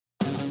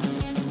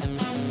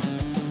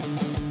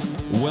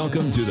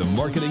Welcome to the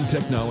Marketing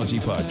Technology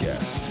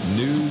Podcast.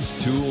 News,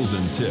 tools,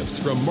 and tips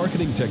from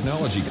marketing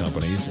technology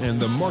companies and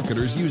the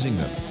marketers using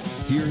them.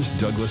 Here's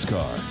Douglas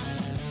Carr.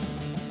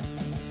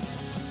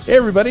 Hey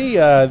everybody,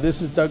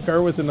 this is Doug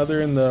Carr with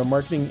another in the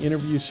marketing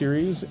interview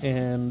series,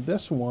 and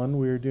this one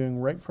we're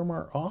doing right from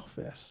our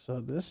office.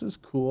 So this is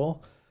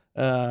cool.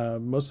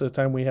 Most of the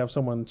time we have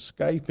someone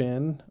Skype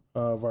in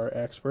of our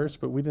experts,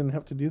 but we didn't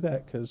have to do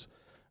that because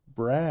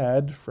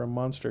Brad from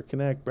Monster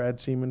Connect, Brad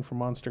Seaman from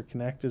Monster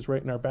Connect is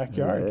right in our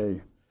backyard.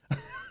 Hey.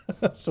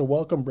 So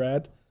welcome,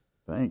 Brad.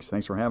 Thanks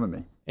for having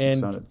me.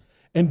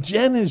 And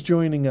Jen is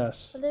joining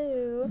us.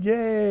 Hello.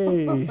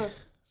 Yay.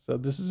 So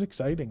this is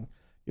exciting.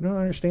 You don't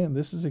understand.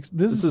 This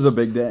is a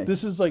big day.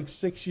 This is like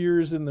 6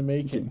 years in the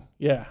making.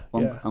 Yeah.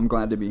 I'm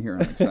glad to be here.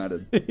 I'm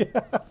excited.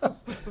 Yeah.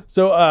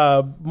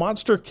 So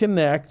Monster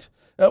Connect.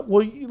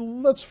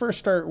 Let's first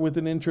start with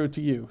an intro to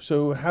you.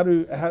 So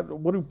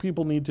what do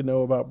people need to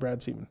know about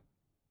Brad Seaman?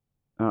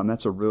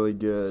 That's a really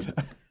good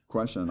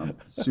question. I'm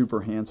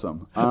super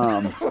handsome.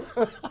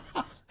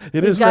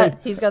 He's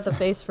got the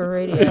face for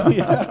radio.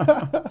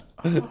 Yeah.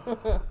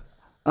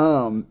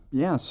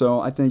 So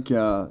I think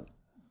when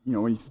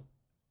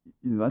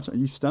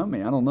you stumped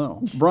me. I don't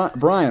know,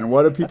 Brian.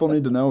 What do people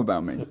need to know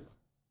about me?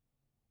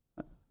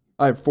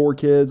 I have 4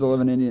 kids. I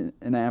live in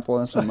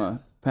Indianapolis. I'm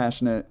a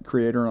passionate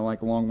creator. I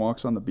like long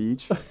walks on the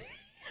beach.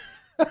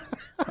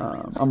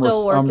 I'm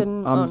still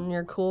working on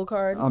your cool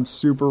card. I'm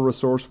super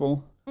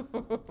resourceful.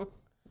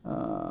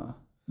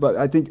 But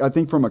I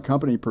think from a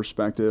company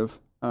perspective,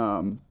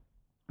 I've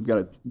got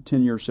a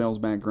 10-year sales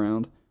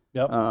background.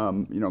 Yep.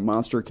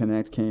 Monster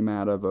Connect came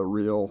out of a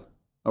real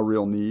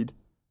need.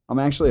 I'm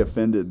actually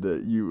offended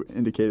that you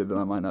indicated that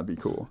I might not be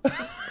cool. It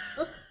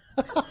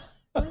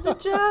was a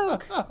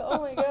joke.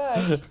 Oh my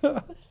gosh.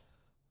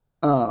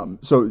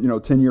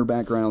 10-year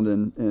background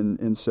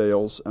in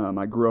sales.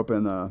 I grew up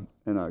in a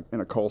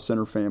call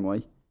center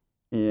family,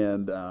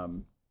 and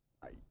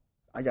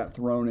I got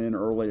thrown in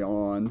early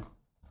on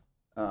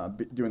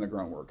doing the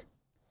grunt work.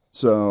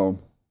 So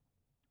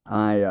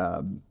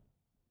I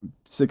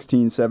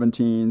 16,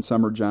 17,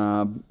 summer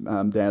job.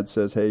 Dad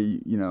says, hey,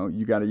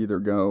 you got to either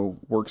go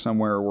work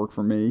somewhere or work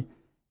for me.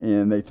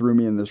 And they threw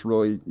me in this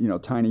really,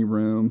 tiny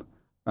room,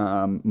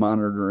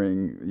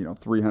 monitoring,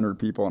 300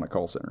 people in a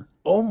call center.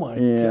 Oh my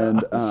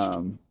God.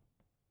 And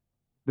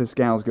this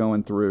gal's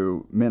going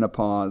through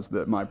menopause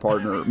that my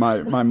partner,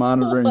 my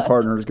monitoring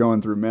partner is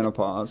going through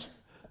menopause.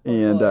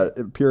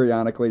 And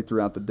periodically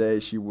throughout the day,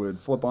 she would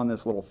flip on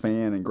this little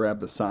fan and grab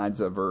the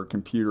sides of her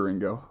computer and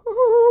go,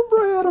 oh,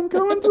 Brad, I'm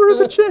going through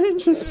the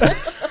changes.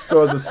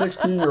 So as a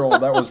 16-year-old,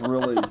 that was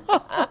really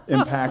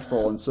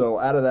impactful. And so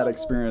out of that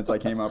experience, I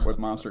came up with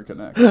Monster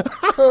Connect.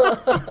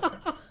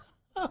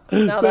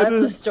 Now that's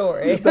a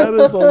story. That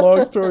is a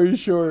long story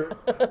short.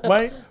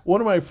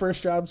 One of my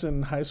first jobs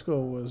in high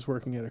school was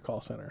working at a call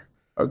center.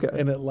 Okay.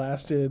 And it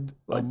lasted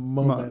a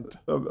moment.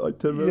 Like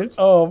 10 minutes?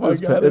 Oh, my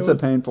God. It's a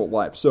painful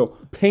life. So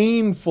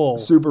painful.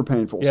 Super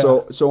painful.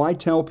 Yeah. So I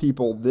tell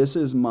people this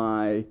is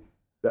Monster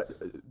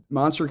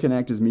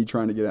Connect is me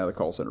trying to get out of the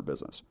call center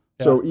business.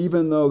 Yeah. So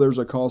even though there's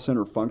a call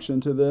center function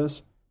to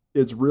this,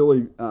 it's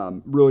really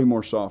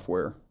more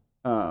software.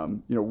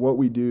 What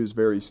we do is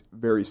very,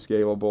 very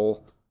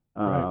scalable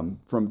from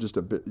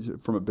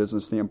a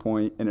business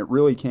standpoint. And it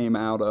really came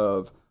out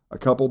of a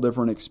couple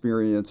different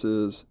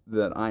experiences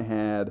that I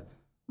had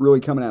really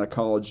coming out of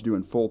college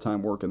doing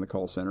full-time work in the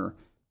call center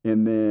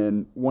and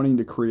then wanting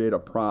to create a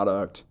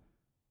product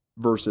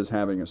versus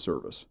having a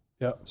service.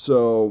 Yep.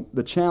 So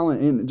the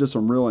challenge, and just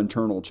some real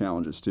internal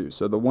challenges too.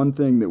 So the one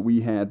thing that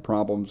we had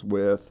problems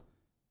with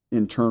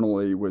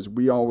internally was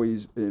we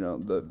always,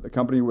 the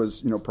company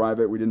was,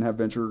 private. We didn't have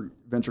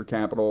venture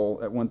capital.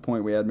 At one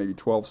point we had maybe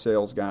 12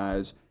 sales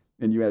guys,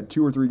 and you had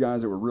 2 or 3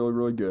 guys that were really,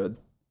 really good.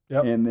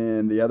 Yep. And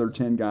then the other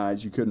 10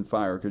 guys you couldn't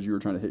fire because you were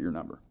trying to hit your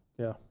number.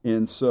 Yeah.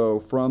 And so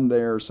from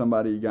there,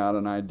 somebody got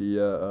an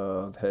idea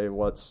of, hey,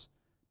 let's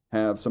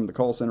have some of the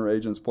call center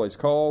agents place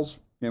calls,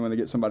 and when they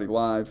get somebody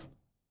live,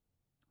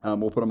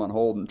 we'll put them on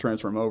hold and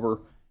transfer them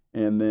over.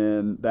 And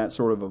then that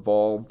sort of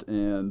evolved,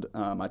 and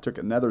I took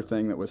another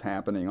thing that was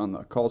happening on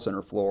the call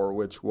center floor,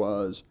 which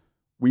was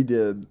we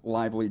did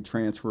live lead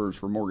transfers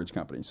for mortgage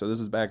companies. So this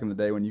is back in the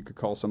day when you could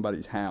call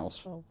somebody's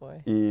house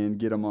and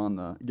get them on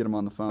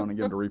the phone and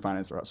get them to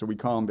refinance their house. So we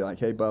call them and be like,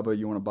 hey, Bubba,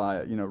 you want to buy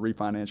it,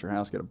 refinance your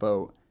house, get a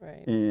boat.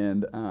 Right.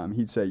 And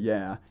he'd say,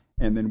 yeah.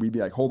 And then we'd be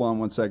like, hold on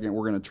one second.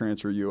 We're going to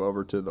transfer you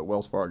over to the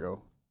Wells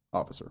Fargo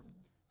officer.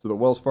 So the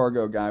Wells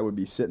Fargo guy would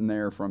be sitting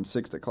there from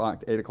 6 o'clock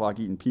to 8 o'clock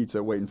eating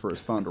pizza waiting for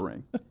his phone to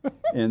ring.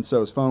 And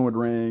so his phone would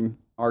ring.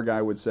 Our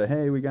guy would say,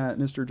 hey, we got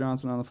Mr.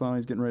 Johnson on the phone.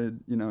 He's getting ready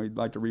to, he'd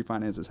like to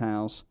refinance his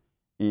house.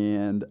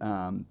 And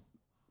loan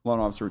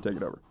officer would take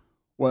it over.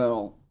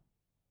 Well,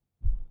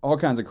 all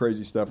kinds of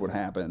crazy stuff would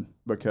happen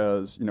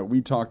because,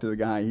 we'd talk to the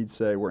guy. He'd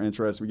say, we're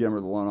interested. We get him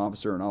to the loan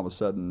officer, and all of a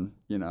sudden,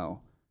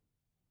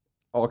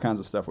 all kinds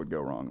of stuff would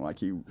go wrong. Like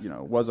he,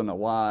 wasn't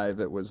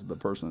alive. It was the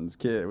person's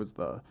kid. It was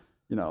the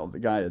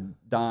guy had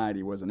died.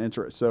 He wasn't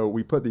interested. So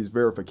we put these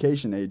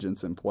verification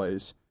agents in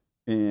place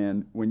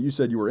And when you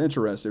said you were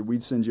interested,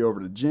 we'd send you over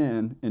to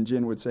Jen, and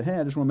Jen would say, hey,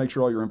 I just want to make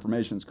sure all your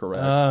information is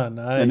correct. Ah,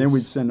 nice. And then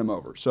we'd send them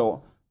over.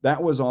 So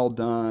that was all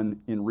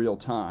done in real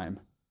time.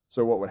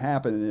 So what would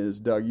happen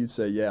is, Doug, you'd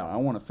say, yeah, I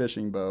want a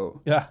fishing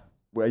boat. Yeah.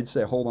 We'd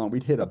say, hold on.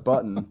 We'd hit a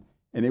button,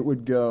 and it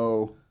would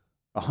go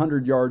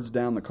 100 yards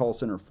down the call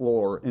center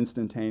floor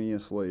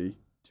instantaneously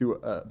to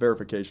a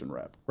verification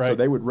rep. Right. So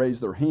they would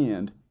raise their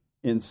hand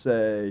and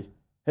say,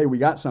 hey, we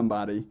got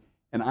somebody.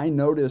 And I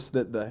noticed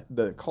that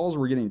the calls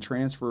were getting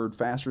transferred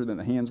faster than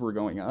the hands were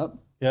going up.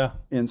 Yeah.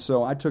 And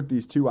so I took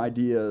these two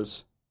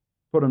ideas,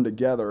 put them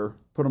together,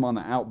 put them on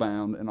the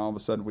outbound, and all of a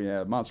sudden we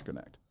had Monster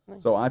Connect.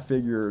 Nice. So I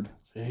figured...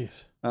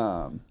 Jeez.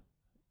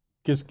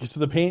 Because Because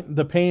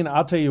the pain,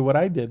 I'll tell you what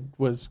I did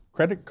was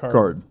credit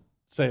card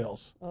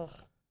sales. Ugh.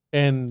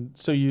 And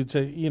so you'd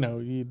say,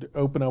 you'd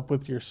open up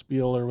with your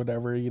spiel or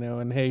whatever,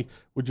 and hey,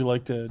 would you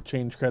like to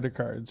change credit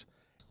cards?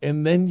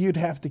 And then you'd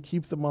have to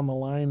keep them on the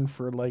line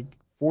for like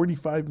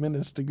 45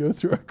 minutes to go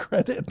through a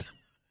credit.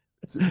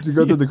 to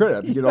go through the credit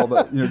app, you get all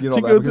the, get all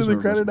to the go through the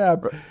application credit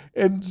app. Right.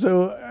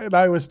 And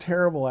I was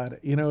terrible at it.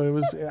 It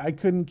was, I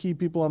couldn't keep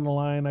people on the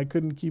line. I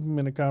couldn't keep them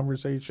in a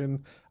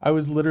conversation. I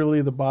was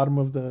literally the bottom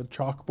of the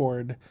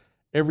chalkboard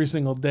every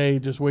single day,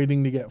 just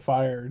waiting to get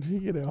fired,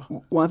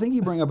 Well, I think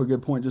you bring up a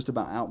good point just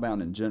about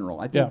outbound in general.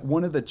 I think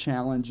one of the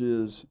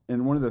challenges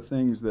and one of the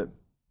things that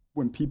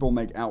when people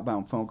make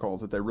outbound phone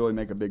calls that they really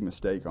make a big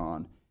mistake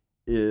on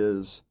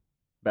is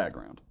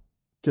background.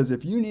 Because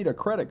if you need a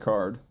credit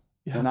card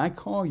and I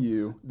call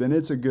you, then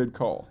it's a good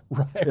call.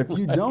 Right. If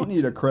you don't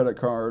need a credit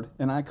card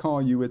and I call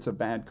you, it's a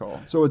bad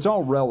call. So it's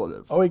all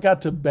relative. Oh, it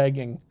got to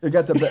begging. It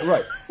got to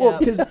right. Well,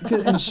 because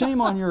and shame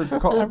on your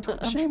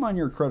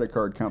credit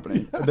card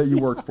company that you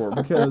worked for,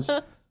 because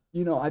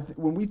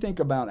when we think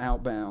about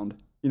outbound,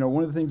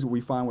 one of the things that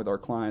we find with our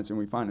clients and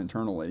we find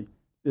internally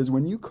is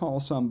when you call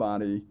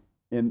somebody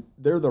and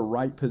they're the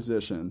right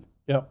position.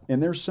 Yep.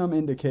 And there's some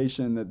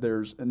indication that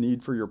there's a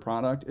need for your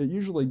product, it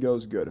usually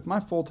goes good. If my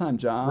full-time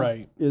job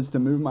is to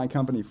move my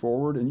company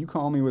forward and you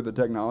call me with a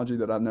technology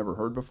that I've never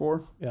heard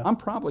before, I'm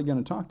probably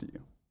going to talk to you.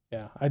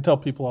 Yeah. I tell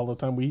people all the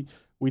time,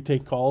 we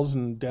take calls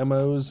and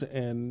demos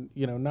and,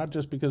 not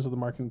just because of the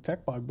marketing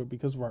tech blog, but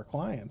because of our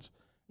clients.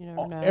 You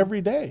never know.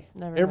 Every day.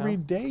 Never know.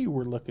 Day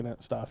we're looking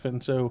at stuff.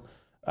 And so,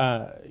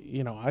 I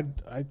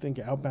think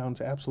outbound's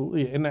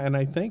absolutely, and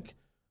I think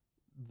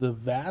the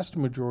vast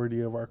majority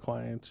of our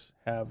clients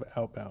have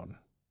outbound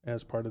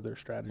as part of their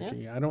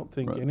strategy. Yeah. I don't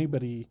think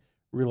anybody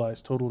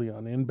relies totally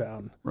on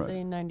inbound. Right.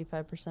 Say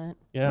 95%.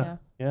 Yeah.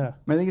 I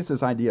think it's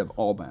this idea of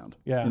all bound.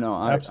 Yeah,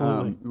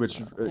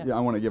 absolutely. I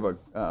want to give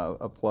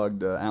a plug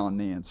to Alan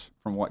Nance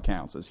from What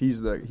Counts.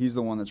 He's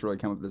the one that's really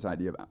come up with this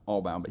idea of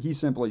all bound. But he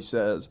simply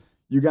says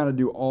you got to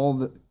do all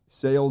the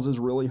sales is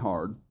really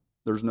hard.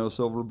 There's no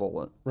silver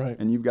bullet. Right.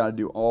 And you've got to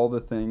do all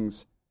the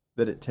things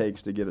that it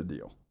takes to get a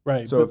deal.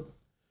 Right. So.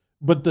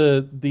 But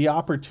the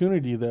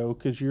opportunity, though,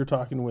 because you're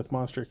talking with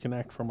Monster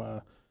Connect from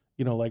I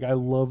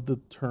love the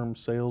term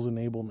sales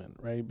enablement,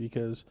 right?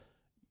 Because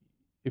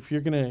if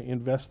you're going to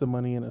invest the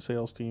money in a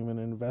sales team and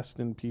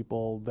invest in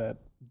people that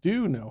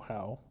do know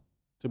how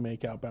to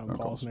make outbound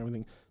calls and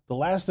everything, the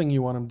last thing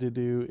you want them to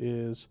do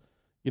is,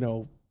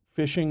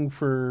 fishing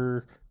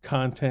for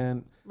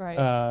content,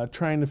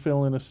 trying to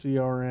fill in a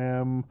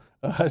CRM,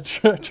 right?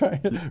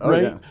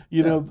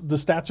 The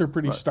stats are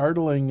pretty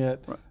startling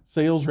at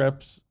sales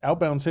reps,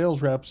 outbound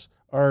sales reps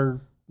are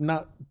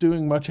not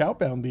doing much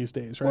outbound these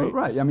days, right? Well,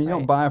 right. I mean, you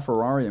don't buy a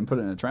Ferrari and put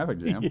it in a traffic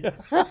jam.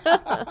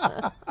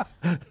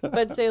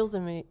 But sales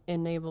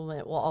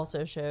enablement will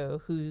also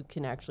show who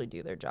can actually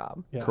do their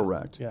job. Yeah.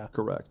 Correct. Yeah.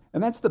 Correct.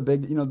 And that's the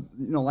big,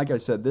 like I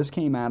said, this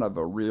came out of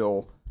a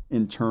real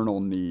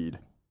internal need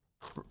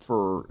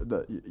for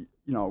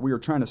we were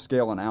trying to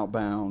scale an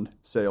outbound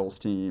sales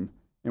team.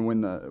 And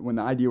when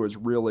the idea was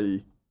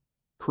really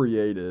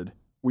created,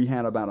 we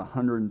had about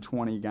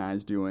 120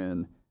 guys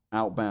doing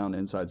outbound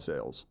inside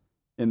sales.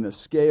 And the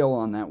scale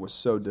on that was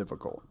so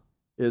difficult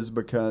is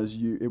because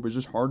it was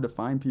just hard to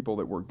find people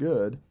that were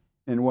good.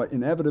 And what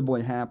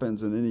inevitably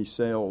happens in any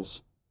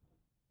sales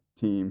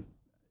team,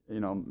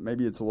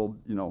 maybe it's a little,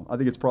 I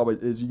think it's probably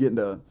as you get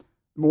into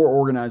more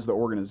organized the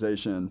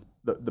organization,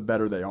 the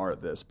better they are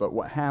at this. But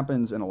what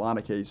happens in a lot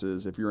of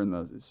cases, if you're in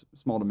the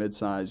small to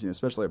mid-size,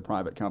 especially a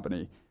private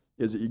company,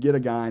 is that you get a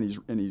guy and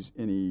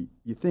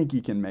you think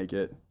he can make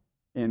it,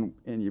 and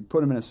you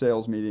put him in a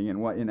sales meeting,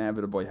 and what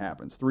inevitably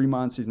happens? 3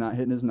 months, he's not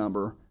hitting his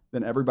number.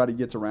 Then everybody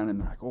gets around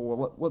and they're like, oh,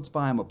 well, let's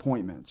buy him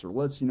appointments, or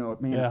let's,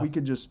 if we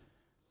could just,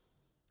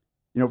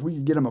 if we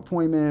could get him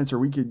appointments, or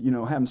we could,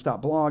 have him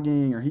stop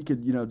blogging, or he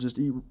could, just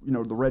eat,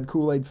 the red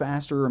Kool-Aid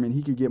faster. I mean,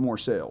 he could get more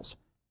sales.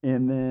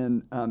 And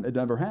then it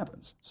never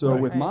happens. So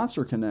with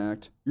Monster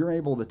Connect, you're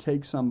able to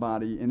take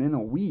somebody, and in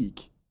a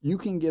week, you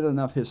can get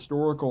enough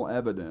historical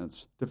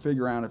evidence to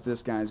figure out if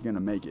this guy's going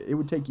to make it. It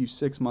would take you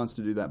 6 months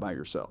to do that by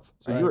yourself.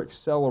 So you're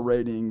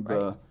accelerating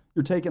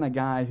you're taking a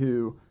guy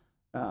who,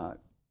 you're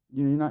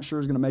not sure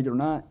is going to make it or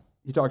not.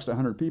 He talks to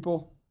 100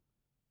 people.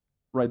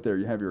 Right there,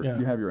 you have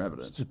your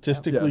evidence.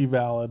 Statistically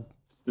valid.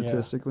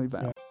 Statistically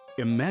valid.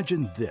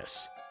 Imagine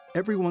this.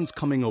 Everyone's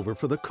coming over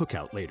for the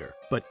cookout later,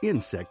 but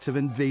insects have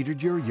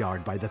invaded your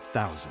yard by the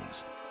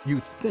thousands. You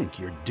think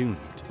you're doomed.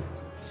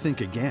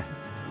 Think again.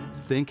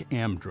 Think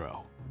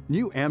Amdro.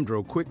 New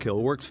Amdro Quick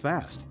Kill works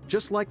fast,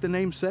 just like the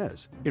name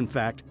says. In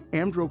fact,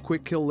 Amdro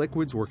Quick Kill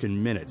liquids work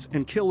in minutes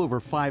and kill over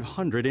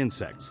 500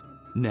 insects.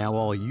 Now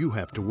all you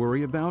have to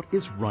worry about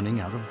is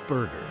running out of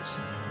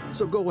burgers.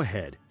 So go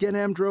ahead, get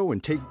Amdro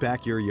and take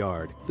back your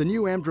yard. The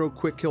new Amdro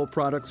Quick Kill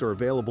products are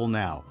available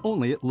now,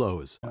 only at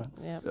Lowe's.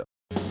 Yep.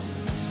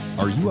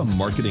 Are you a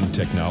marketing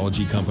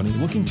technology company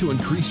looking to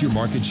increase your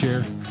market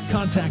share?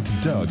 Contact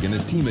Doug and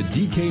his team at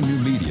DK New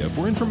Media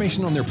for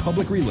information on their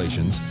public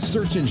relations,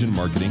 search engine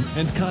marketing,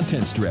 and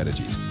content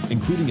strategies,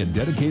 including a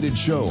dedicated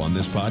show on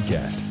this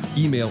podcast.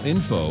 Email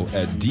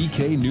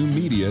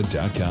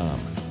info@dknewmedia.com.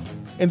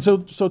 And so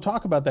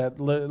talk about that.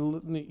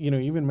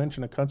 Even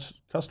mention a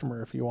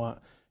customer if you want.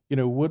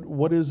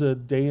 What is a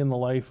day in the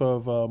life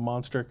of a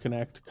Monster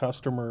Connect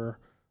customer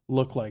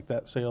look like?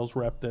 That sales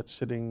rep that's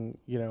sitting,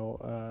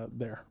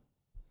 there.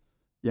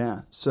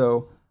 Yeah.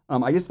 So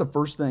I guess the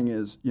first thing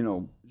is,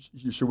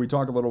 should we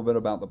talk a little bit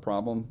about the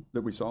problem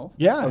that we solve?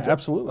 Yeah, okay.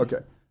 Absolutely. Okay.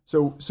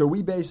 So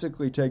we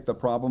basically take the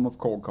problem of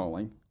cold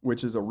calling,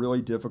 which is a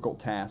really difficult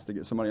task to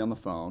get somebody on the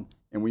phone,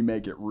 and we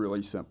make it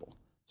really simple.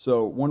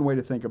 So one way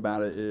to think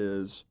about it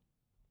is,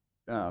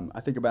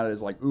 I think about it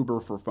as like Uber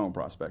for phone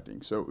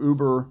prospecting. So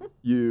Uber,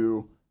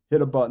 you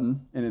hit a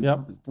button, and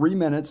in 3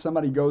 minutes,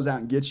 somebody goes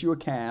out and gets you a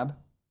cab.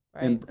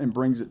 Right. And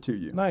brings it to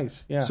you.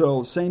 Nice, yeah.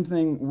 So same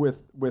thing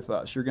with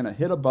us. You're going to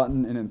hit a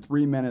button, and in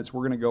 3 minutes,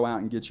 we're going to go out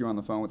and get you on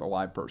the phone with a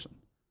live person.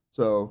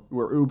 So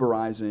we're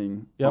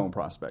Uberizing phone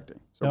prospecting.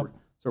 So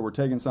we're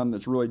taking something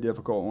that's really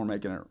difficult, and we're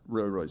making it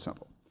really, really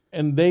simple.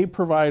 And they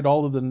provide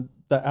all of the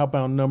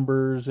outbound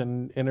numbers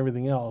and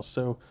everything else.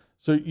 So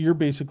you're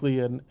basically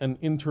an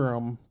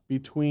interim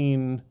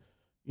between,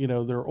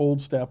 their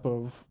old step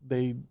of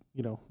they,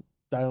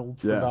 dialed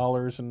for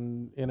dollars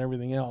and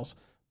everything else.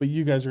 But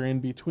you guys are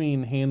in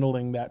between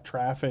handling that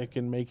traffic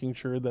and making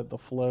sure that the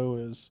flow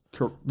is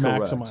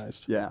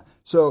maximized. Yeah.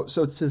 So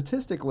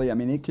statistically,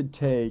 it could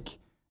take,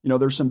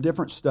 there's some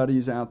different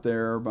studies out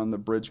there on the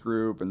Bridge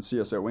Group and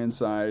CSO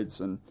Insights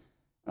and,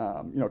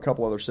 a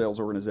couple other sales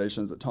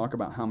organizations that talk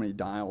about how many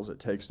dials it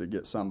takes to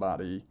get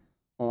somebody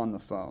on the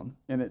phone.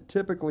 And it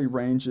typically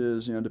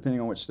ranges, depending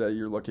on which study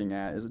you're looking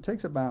at, it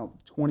takes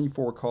about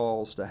 24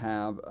 calls to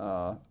have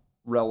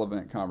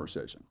relevant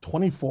conversation.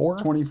 24?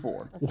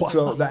 24. Wow.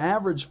 So the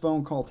average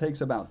phone call takes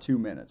about 2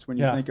 minutes. When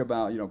you think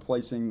about,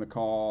 placing the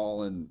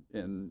call and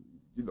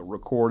the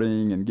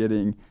recording and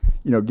getting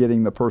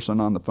the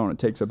person on the phone, it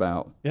takes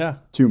about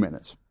 2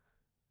 minutes.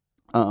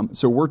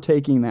 So we're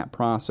taking that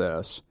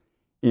process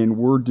and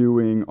we're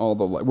doing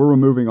we're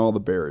removing all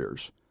the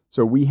barriers.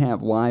 So we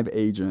have live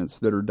agents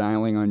that are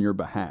dialing on your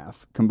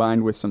behalf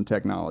combined with some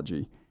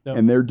technology. Yep.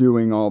 And they're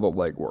doing all the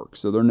legwork.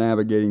 So they're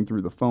navigating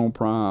through the phone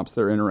prompts,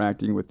 they're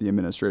interacting with the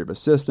administrative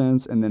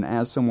assistants, and then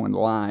as someone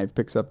live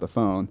picks up the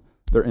phone,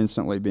 they're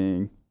instantly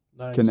being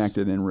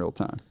connected in real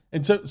time.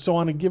 And so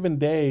on a given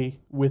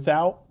day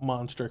without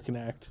Monster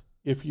Connect,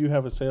 if you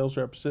have a sales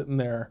rep sitting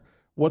there,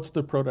 what's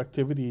the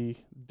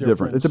productivity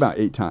difference? It's about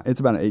 8 times. It's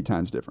about an 8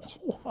 times difference.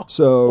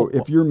 So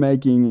if you're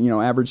making,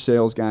 average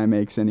sales guy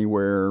makes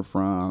anywhere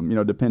from,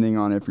 depending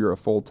on if you're a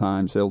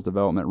full-time sales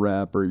development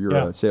rep or you're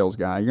a sales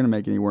guy, you're going to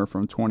make anywhere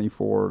from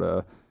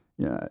 24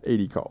 to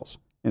 80 calls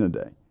in a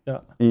day. Yeah.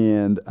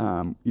 And,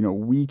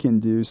 we can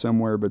do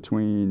somewhere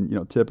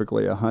between,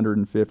 typically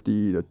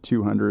 150 to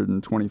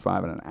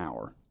 225 in an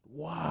hour.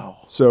 Wow.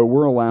 So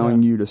we're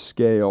allowing you to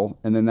scale,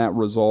 and then that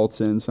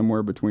results in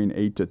somewhere between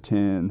 8 to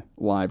 10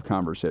 live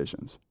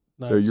conversations.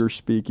 Nice. So you're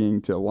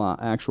speaking to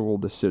actual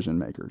decision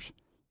makers.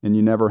 And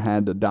you never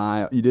had to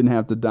dial. You didn't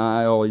have to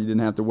dial. You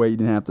didn't have to wait. You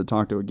didn't have to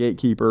talk to a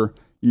gatekeeper.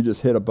 You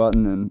just hit a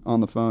button, and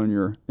on the phone,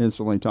 you're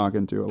instantly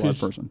talking to a live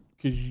person.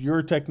 Because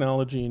your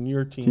technology and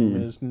your team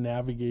is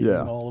navigating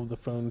all of the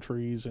phone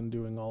trees and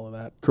doing all of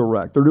that.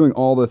 Correct. They're doing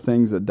all the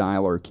things a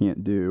dialer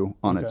can't do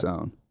on its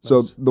own. Nice.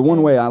 So the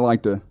one way I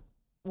like to...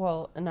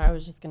 Well, and I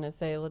was just going to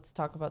say, let's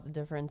talk about the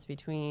difference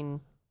between,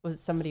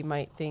 somebody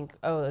might think,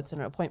 oh, it's an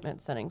appointment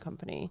setting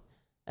company,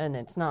 and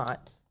it's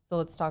not. So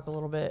let's talk a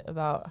little bit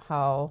about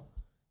how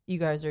you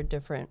guys are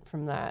different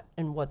from that,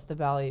 and what's the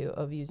value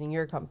of using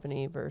your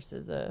company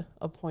versus a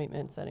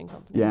appointment setting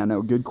company. Yeah,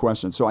 no, good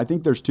question. So I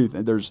think there's two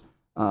things. There's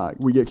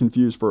we get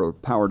confused for a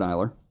power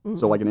dialer,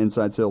 so like an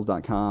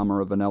InsideSales.com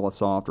or a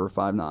VanillaSoft or a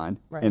Five9,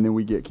 and then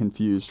we get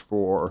confused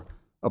for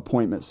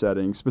appointment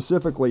setting,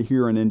 specifically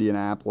here in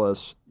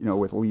Indianapolis,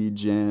 with lead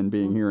gen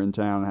being here in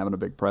town and having a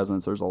big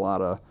presence. There's a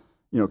lot of,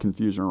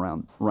 confusion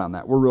around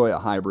that. We're really a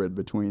hybrid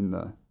between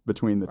the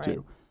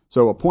two.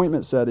 So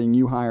appointment setting,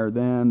 you hire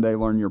them, they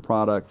learn your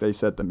product, they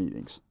set the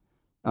meetings.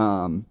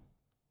 Power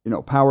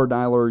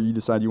dialer, you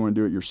decide you want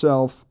to do it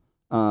yourself.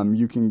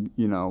 You can,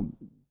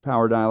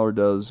 Power dialer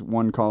does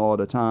one call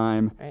at a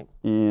time,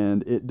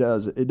 and it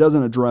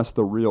doesn't address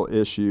the real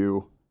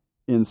issue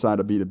inside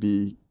a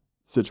B2B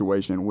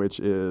situation, which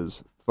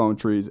is phone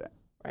trees,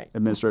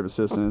 administrative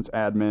assistants,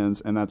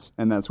 admins,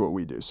 and that's what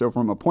we do. So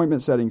from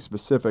appointment setting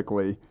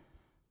specifically,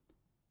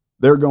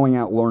 they're going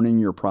out learning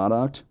your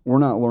product. We're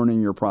not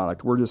learning your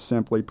product. We're just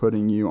simply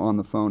putting you on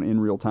the phone in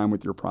real time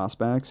with your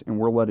prospects, and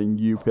we're letting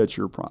you pitch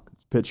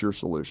your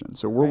solution.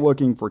 So we're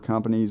looking for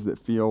companies that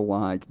feel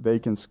like they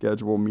can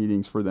schedule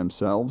meetings for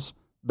themselves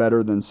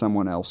better than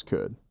someone else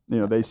could.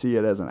 They see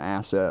it as an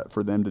asset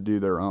for them to do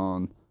their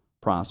own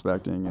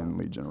prospecting and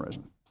lead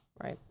generation.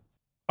 Right.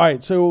 All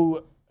right.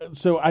 So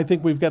I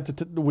think we've got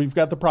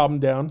the problem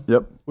down.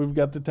 Yep. We've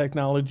got the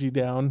technology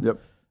down. Yep.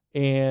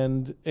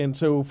 And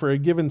so for a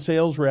given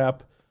sales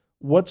rep,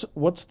 what's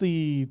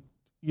the,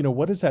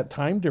 what is that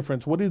time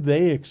difference? What do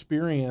they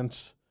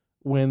experience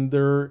when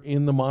they're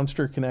in the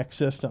Monster Connect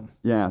system?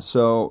 Yeah.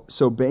 So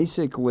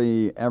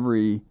basically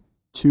every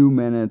 2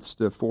 minutes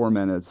to 4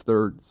 minutes,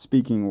 they're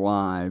speaking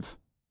live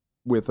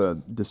with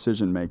a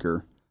decision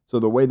maker. So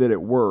the way that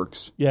it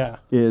works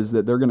is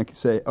that they're going to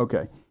say,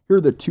 okay, here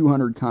are the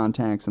 200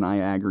 contacts that I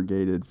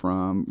aggregated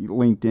from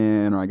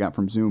LinkedIn, or I got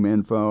from Zoom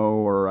Info,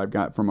 or I've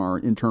got from our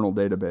internal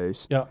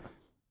database,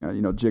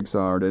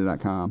 Jigsaw or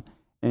data.com,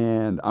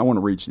 and I want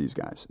to reach these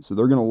guys. So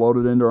they're going to load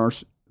it into our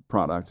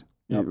product.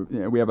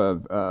 We have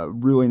a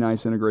really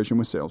nice integration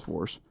with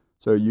Salesforce.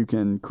 So you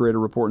can create a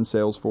report in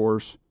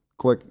Salesforce,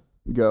 click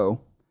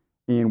go,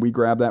 and we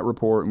grab that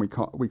report and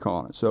we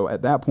call it. So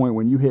at that point,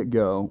 when you hit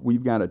go,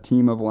 we've got a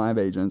team of live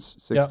agents,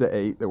 6 to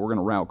 8, that we're going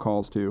to route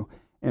calls to,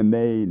 and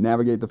they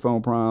navigate the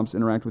phone prompts,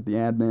 interact with the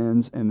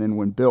admins, and then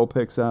when Bill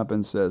picks up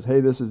and says, hey,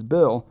 this is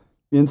Bill,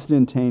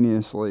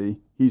 instantaneously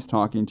he's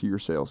talking to your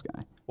sales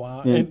guy.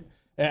 Wow. And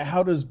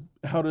how does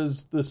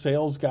the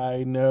sales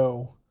guy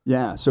know?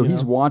 Yeah, so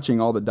he's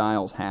watching all the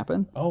dials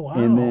happen. Oh, wow.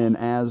 And then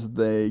as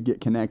they get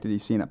connected,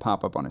 he's seeing it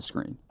pop up on his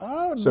screen.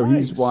 Oh, so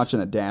nice. He's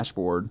watching a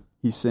dashboard.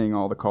 He's seeing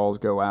all the calls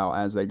go out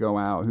as they go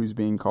out, who's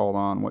being called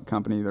on, what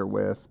company they're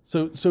with.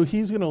 So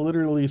he's going to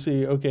literally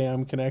see, okay,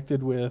 I'm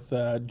connected with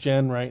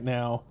Jen right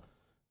now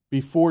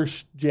before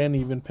Jen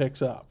even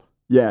picks up.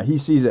 Yeah, he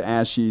sees it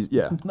as she's,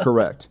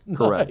 correct.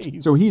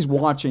 Nice. So he's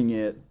watching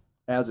it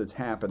as it's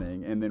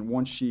happening, and then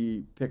once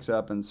she picks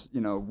up and,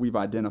 we've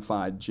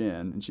identified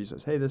Jen, and she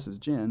says, hey, this is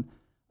Jen,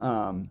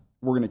 we're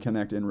going to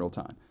connect in real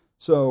time.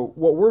 So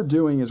what we're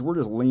doing is we're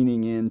just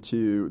leaning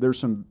into, there's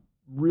some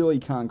really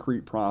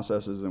concrete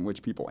processes in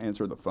which people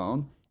answer the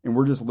phone, and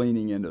we're just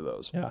leaning into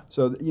those. Yeah.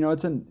 So,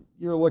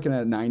 you're looking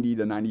at 90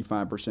 to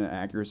 95%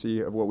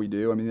 accuracy of what we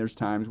do. I mean, there's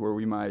times where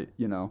we might,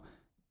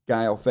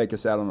 guy will fake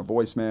us out on a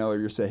voicemail, or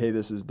you say, hey,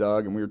 this is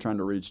Doug, and we were trying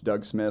to reach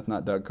Doug Smith,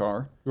 not Doug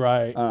Carr.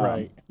 Right,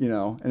 right.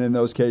 And in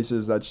those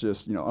cases, that's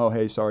just, oh,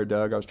 hey, sorry,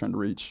 Doug, I was trying to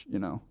reach,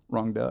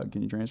 wrong Doug.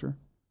 Can you transfer?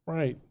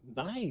 Right.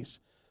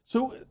 Nice.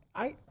 So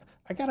I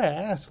got to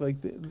ask,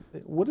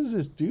 what does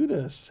this do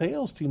to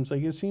sales teams?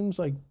 It seems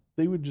like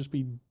they would just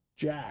be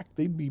jacked.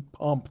 They'd be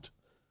pumped.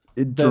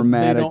 It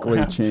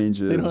dramatically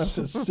changes. They don't have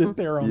to sit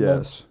there on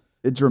Yes.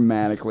 It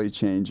dramatically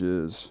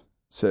changes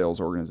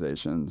sales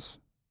organizations.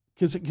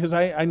 Because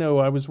I know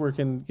I was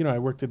working, I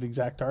worked at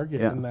Exact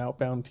Target in the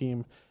outbound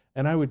team,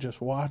 and I would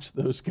just watch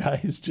those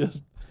guys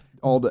just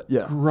all day,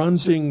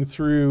 grunting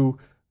through,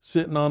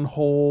 sitting on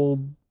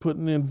hold,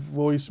 putting in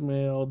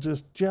voicemail,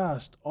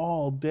 just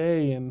all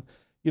day. And,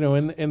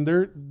 and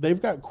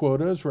they've got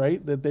quotas,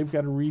 right, that they've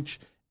got to reach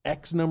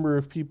X number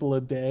of people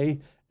a day,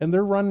 and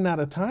they're running out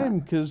of time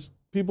because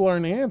people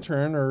aren't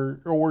answering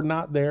or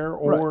not there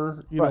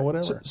or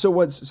whatever.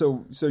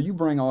 So you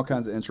bring all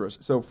kinds of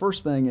interest. So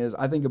first thing is,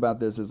 I think about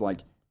this is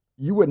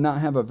you would not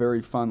have a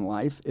very fun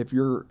life if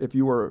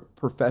you were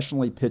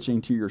professionally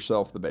pitching to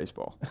yourself the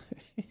baseball.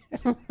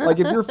 If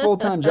your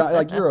full-time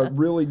job, you're a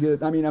really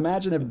good. I mean,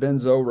 imagine if Ben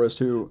Zobrist,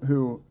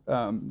 who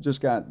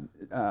just got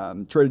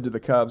traded to the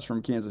Cubs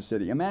from Kansas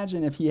City.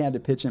 Imagine if he had to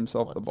pitch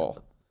himself the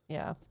ball.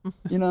 Yeah.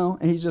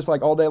 And he's just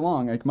all day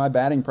long. My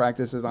batting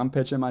practice is I'm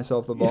pitching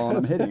myself the ball and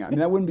I'm hitting it. I mean,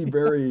 that wouldn't be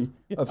very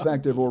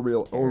effective or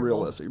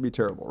realistic. It'd be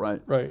terrible, right?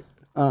 Right.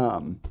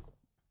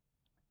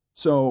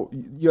 So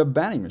you have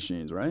batting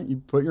machines, right?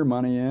 You put your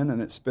money in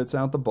and it spits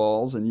out the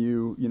balls, and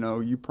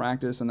you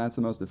practice, and that's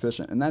the most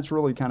efficient. And that's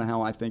really kind of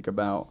how I think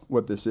about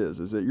what this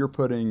is that you're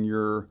putting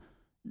your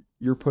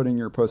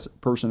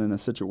person in a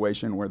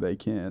situation where they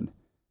can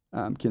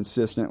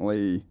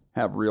consistently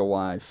have real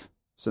life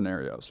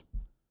scenarios.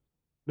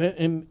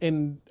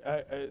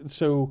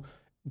 So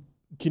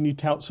can you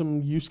tout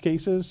some use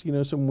cases,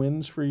 some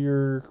wins for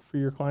your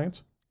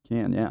clients?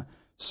 Yeah.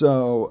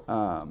 So,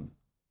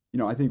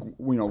 I think,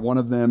 one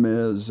of them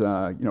is,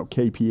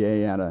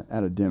 KPA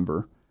out of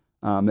Denver.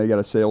 They got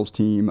a sales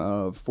team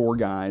of 4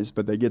 guys,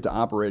 but they get to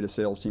operate a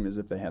sales team as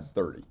if they had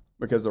 30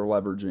 because they're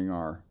leveraging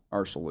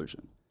our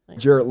solution.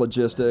 Nice. Jarrett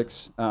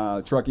Logistics,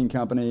 trucking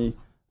company,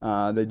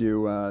 they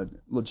do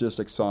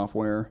logistics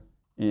software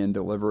and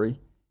delivery.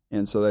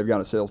 And so they've got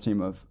a sales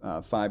team of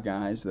 5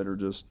 guys that are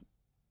just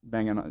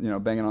banging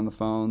on the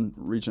phone,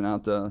 reaching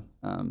out to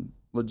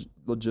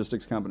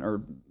logistics company,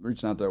 or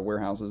reaching out to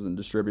warehouses and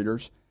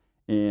distributors.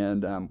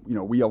 And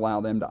we allow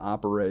them to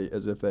operate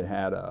as if they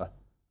had a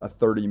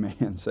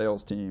 30-man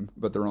sales team,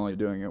 but they're only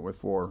doing it with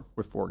four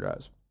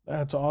guys.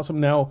 That's awesome.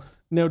 Now,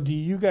 do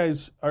you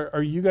guys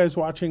are you guys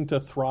watching to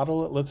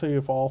throttle it? Let's say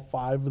if all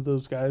 5 of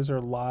those guys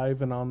are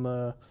live and on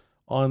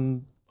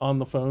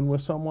the phone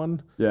with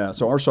someone. Yeah.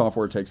 So our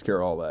software takes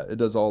care of all that. It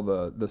does all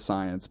the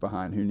science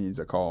behind who needs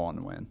a call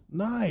and when.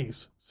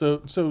 Nice.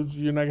 So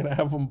you're not going to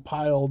have them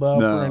piled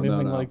up or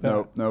anything like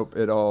that. Nope.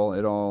 It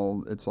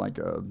all. It's like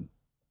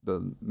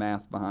the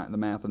math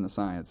and the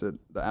science. The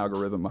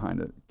algorithm behind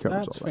it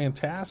covers That's all that.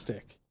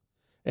 fantastic.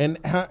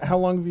 And how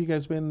long have you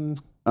guys been?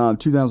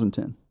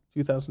 2010.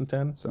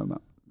 2010.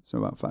 So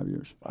about 5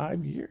 years.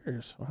 5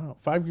 years. Wow.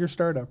 5-year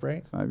startup,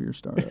 right? 5-year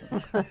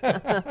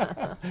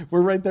startup.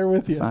 We're right there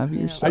with you. 5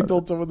 year I startup.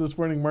 told someone this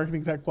morning,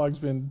 Marketing Tech Blog's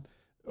been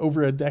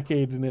over a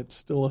decade and it's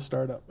still a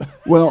startup.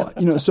 Well,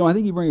 so I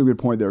think you bring a good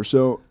point there.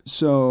 So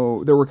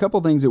there were a couple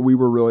of things that we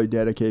were really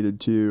dedicated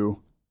to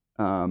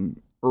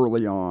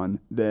early on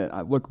that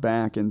I look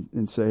back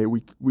and say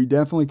we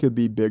definitely could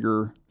be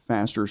bigger,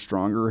 faster,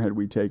 stronger had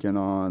we taken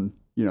on,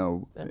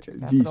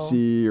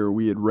 VC or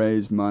we had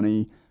raised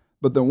money.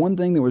 But the one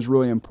thing that was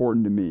really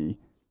important to me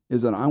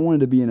is that I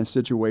wanted to be in a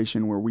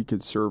situation where we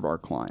could serve our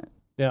client.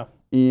 Yeah.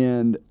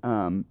 And,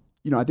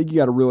 I think you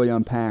got to really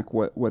unpack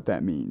what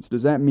that means.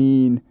 Does that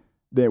mean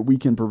that we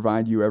can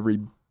provide you every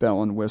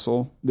bell and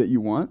whistle that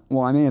you want?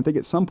 Well, I think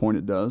at some point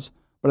it does.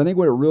 But I think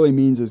what it really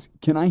means is,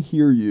 can I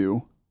hear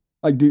you?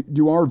 Like,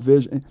 do our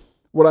vision.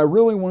 What I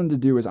really wanted to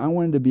do is I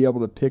wanted to be able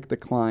to pick the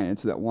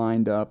clients that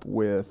lined up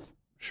with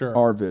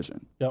our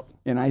vision. Yep.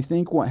 And I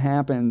think what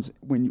happens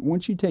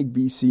once you take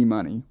VC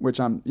money, which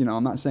I'm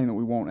not saying that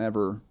we won't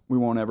ever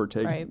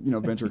take, right.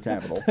 Venture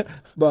capital,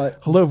 but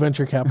hello,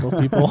 venture capital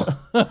people.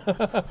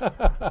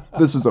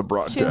 This is a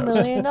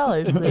broadcast. $2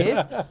 million,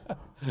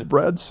 please.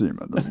 Brad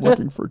Seaman is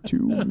looking for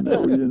 $2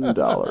 million.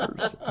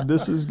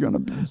 This is going to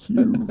be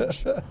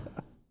huge.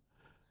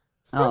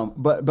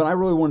 But I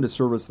really wanted to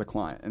service the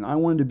client, and I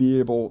wanted to be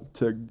able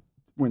to,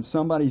 when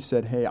somebody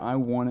said, hey, I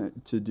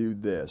want to do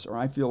this, or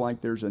I feel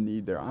like there's a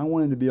need there, I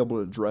wanted to be able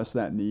to address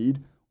that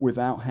need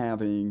without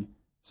having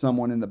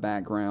someone in the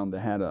background that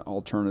had an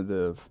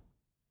alternative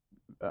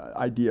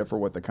idea for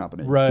what the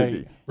company could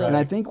be. Right. And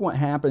I think what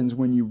happens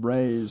when you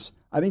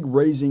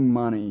raising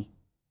money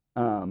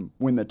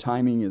when the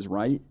timing is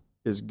right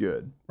is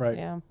good. Right.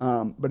 Yeah.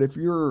 But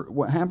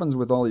what happens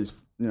with all these,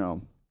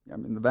 the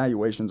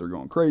valuations are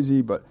going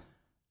crazy, but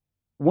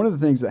one of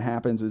the things that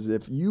happens is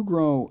if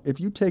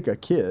you take a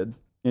kid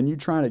and you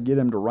try to get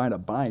him to ride a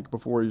bike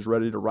before he's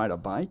ready to ride a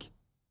bike,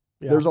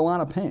 there's a lot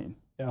of pain.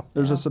 Yeah.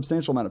 There's a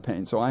substantial amount of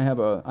pain. So I have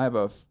a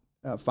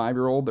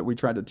 5-year-old that we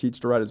tried to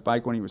teach to ride his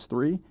bike when he was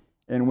 3.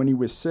 And when he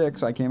was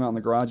 6, I came out in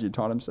the garage, he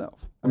taught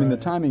himself.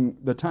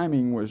 The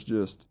timing was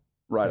just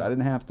right. I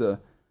didn't have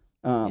to.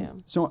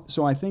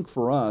 So I think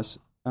for us,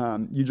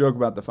 you joke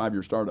about the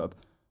 5-year startup,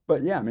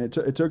 but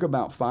it took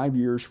about 5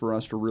 years for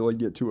us to really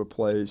get to a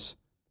place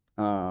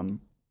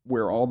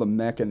where all the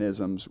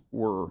mechanisms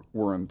were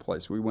in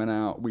place. We went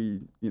out,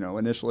 we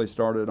initially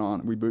started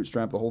we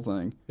bootstrapped the whole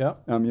thing. Yeah.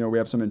 We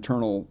have some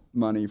internal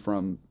money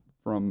from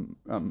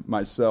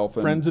myself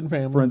and friends and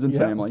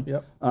family.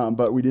 Yep.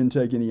 But we didn't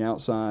take any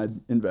outside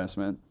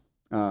investment.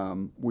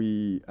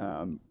 We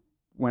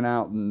went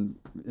out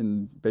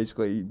and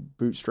basically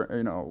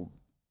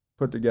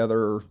put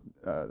together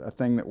a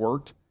thing that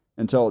worked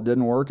until it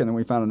didn't work, and then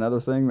we found another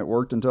thing that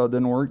worked until it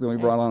didn't work. Then we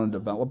brought on a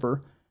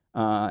developer,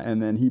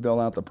 and then he built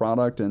out the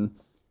product. And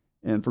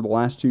for the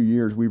last 2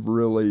 years, we've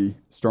really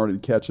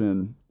started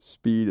catching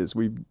speed as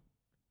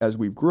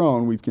we've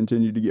grown. We've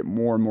continued to get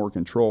more and more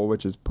control,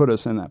 which has put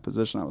us in that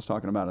position I was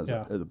talking about as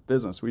a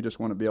business. We just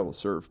want to be able to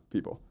serve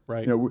people.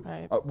 Right.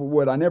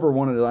 What I never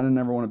wanted is I didn't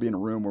ever want to be in a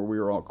room where we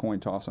were all coin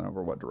tossing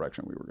over what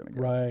direction we were going to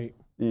go. Right.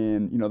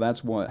 And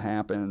that's what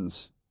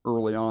happens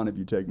early on if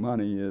you take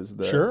money is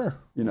that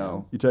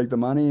you take the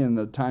money and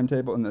the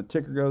timetable and the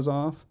ticker goes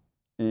off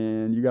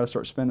and you got to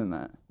start spending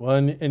that. Well,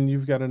 and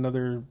you've got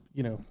another,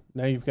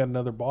 now you've got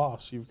another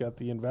boss. You've got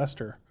the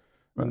investor.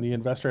 Right. And the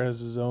investor has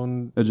his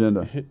own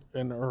agenda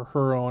or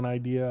her own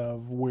idea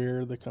of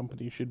where the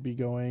company should be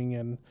going,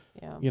 and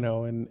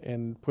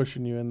and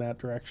pushing you in that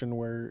direction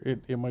where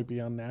it might be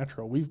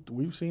unnatural.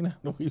 We've seen it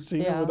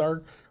with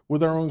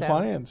our own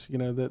clients.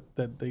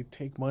 That they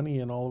take money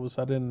and all of a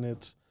sudden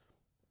it's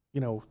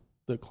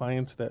the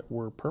clients that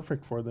were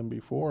perfect for them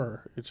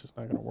before, it's just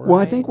not going to work. Well,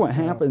 I think what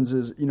happens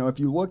is if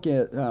you look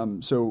at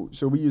so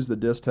we use the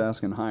DISC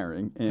test in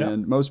hiring,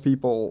 and most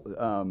people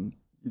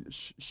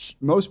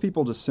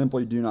just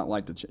simply do not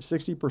like to change.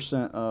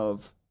 60%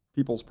 of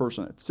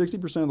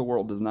 60% of the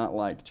world does not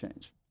like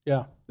change.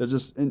 Yeah. They're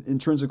just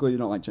intrinsically, you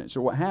don't like change.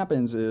 So what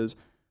happens is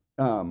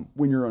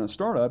when you're in a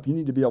startup, you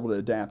need to be able to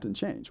adapt and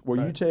change.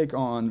 Well, you take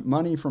on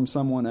money from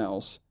someone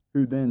else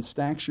who then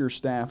stacks your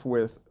staff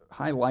with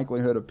high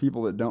likelihood of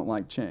people that don't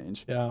like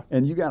change. Yeah.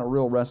 And you got a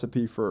real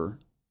recipe for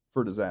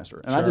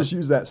disaster. And I just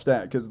use that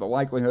stat because the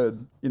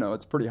likelihood,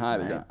 it's pretty high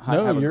that you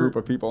have a group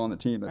of people on the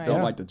team that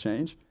don't like to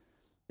change.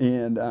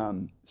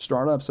 And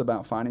startups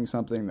about finding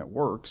something that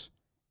works.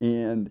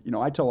 And,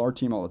 I tell our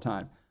team all the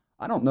time,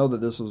 I don't know that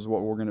this is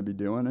what we're going to be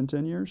doing in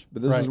 10 years,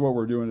 but this is what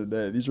we're doing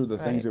today. These are the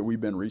things that we've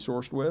been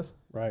resourced with,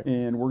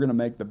 and we're going to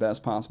make the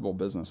best possible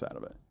business out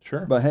of it.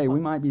 Sure. But, hey, we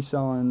might be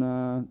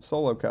selling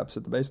solo cups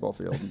at the baseball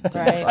field.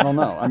 I don't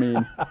know. I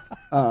mean,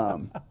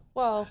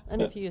 well,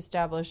 and if you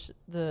establish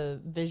the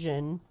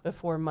vision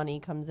before money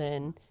comes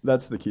in,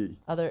 that's the key.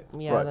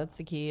 That's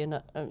the key. And,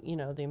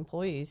 the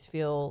employees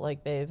feel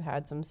like they've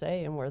had some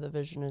say in where the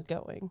vision is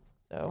going.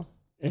 So,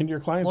 and your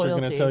clients are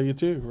going to tell you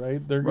too,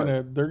 right? They're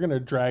going to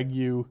drag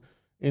you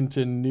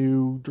into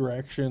new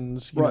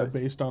directions, you know,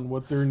 based on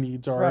what their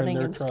needs are running and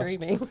their and trust.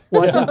 Screaming.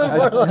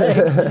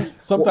 Well,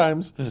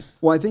 sometimes.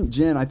 Well, I think,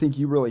 Jen,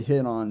 you really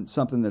hit on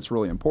something that's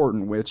really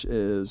important, which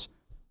is,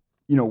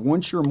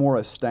 once you're more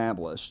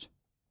established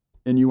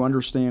and you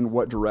understand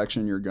what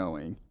direction you're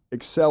going,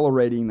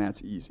 accelerating,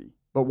 that's easy.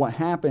 But what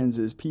happens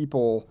is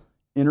people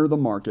enter the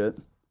market,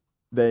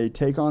 they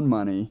take on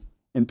money,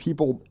 and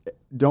people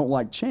don't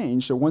like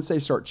change. So once they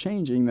start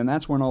changing, then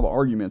that's when all the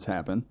arguments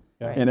happen.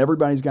 And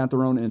everybody's got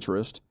their own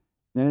interest,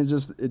 and it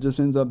just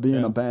ends up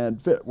being a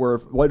bad fit. Where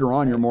if later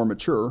on you're more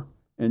mature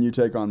and you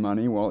take on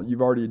money, well,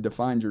 you've already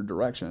defined your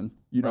direction.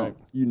 You don't,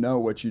 you know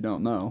what you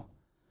don't know.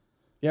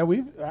 Yeah,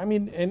 we've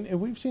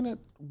seen it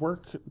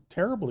work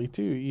terribly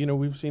too.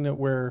 We've seen it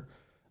where,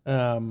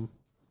 it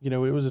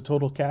was a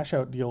total cash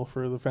out deal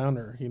for the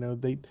founder.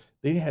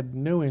 They had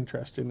no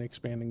interest in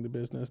expanding the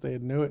business. They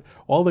had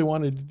all they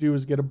wanted to do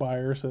was get a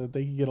buyer so that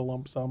they could get a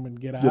lump sum and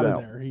get out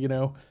of there.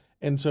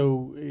 And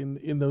so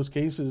in those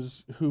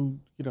cases,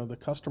 the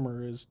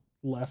customer is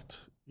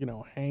left,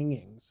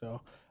 hanging.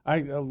 So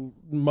I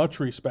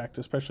much respect,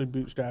 especially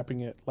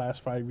bootstrapping it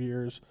last 5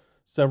 years,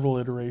 several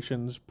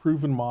iterations,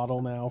 proven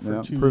model now for 2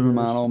 years. Proven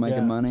model,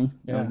 making money.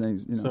 Yeah.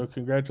 So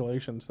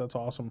congratulations. That's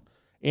awesome.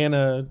 And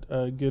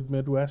a good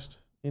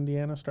Midwest,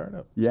 Indiana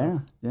startup. Yeah.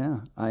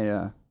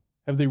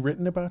 Have they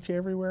written about you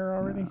everywhere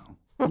already? No.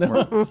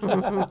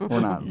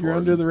 We're not. You're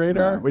under the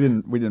radar?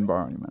 No, we didn't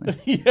borrow any money.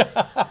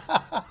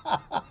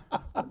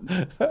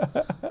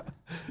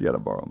 You got to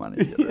borrow money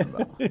to get rid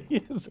of it.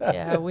 Exactly.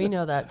 Yeah, we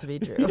know that to be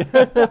true.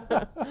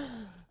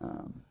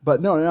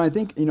 But no, and I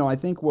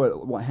think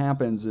what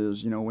happens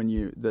is when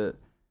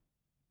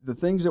the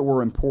things that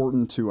were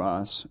important to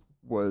us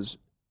was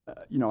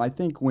I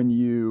think when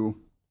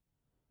you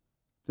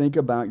think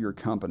about your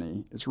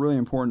company, it's really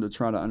important to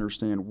try to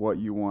understand what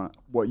you want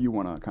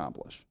to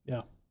accomplish.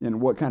 Yeah. And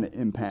what kind of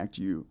impact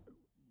you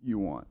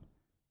want.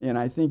 And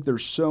I think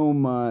there's so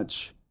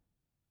much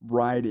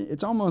writing.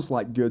 It's almost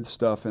like good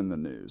stuff in the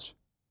news.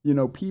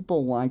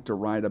 People like to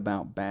write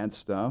about bad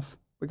stuff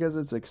because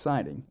it's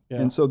exciting.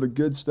 Yeah. And so the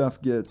good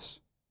stuff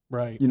gets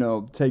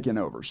taken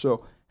over.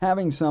 So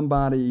having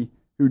somebody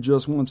who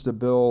just wants to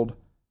build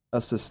a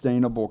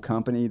sustainable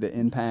company that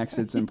impacts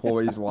its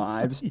employees'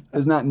 lives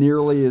is not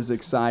nearly as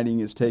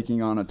exciting as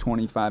taking on a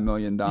 $25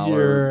 million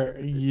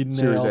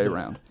Series A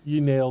round.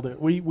 You nailed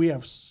it. We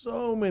have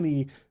so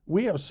many,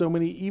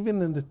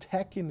 even in the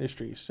tech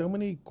industry, so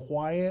many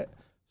quiet,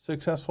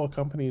 successful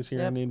companies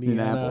here in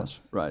Indiana.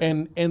 Right.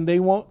 And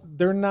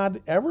they're not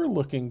ever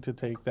looking to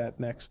take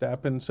that next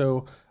step. And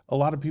so a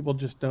lot of people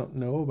just don't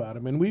know about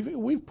them. And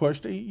we've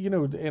pushed,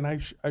 and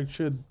I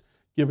should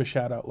give a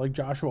shout out. Like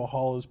Joshua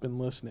Hall has been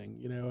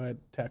listening, at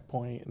Tech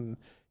Point, and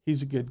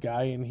he's a good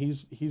guy, and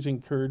he's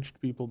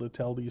encouraged people to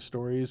tell these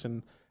stories.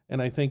 And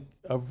I think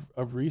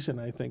of recent,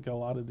 I think a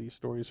lot of these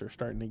stories are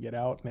starting to get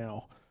out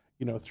now,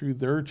 through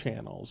their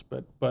channels.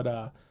 But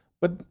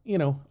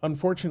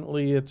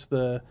unfortunately, it's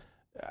the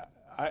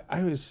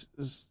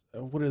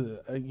what are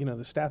the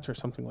the stats are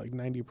something like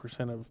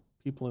 90% of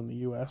people in the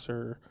U.S.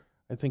 are,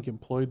 I think,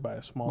 employed by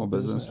a small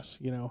business.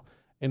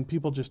 And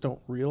people just don't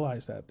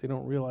realize that. They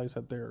don't realize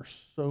that there are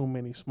so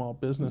many small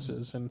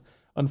businesses. And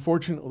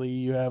unfortunately,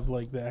 you have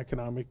like the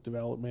economic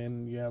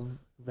development, you have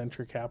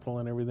venture capital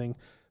and everything.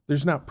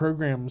 There's not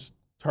programs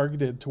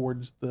targeted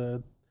towards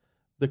the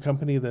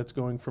company that's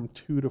going from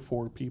 2 to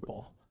 4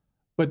 people.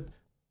 But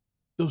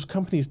those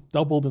companies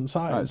doubled in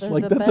size. They're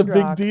that's a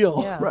big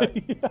deal. Yeah.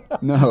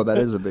 Right. No, that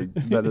is a big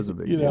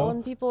deal. Well,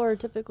 and people are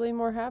typically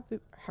more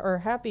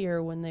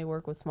happier when they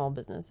work with small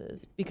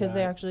businesses because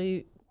they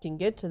actually can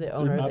get to the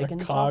owner. They're not they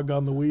can a cog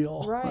on the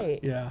wheel.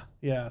 Right.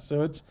 Yeah.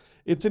 So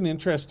it's an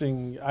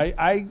interesting.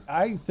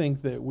 I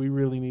think that we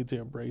really need to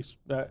embrace.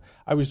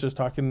 I was just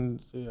talking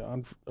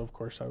Of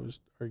course, I was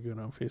arguing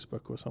on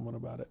Facebook with someone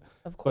about it.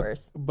 Of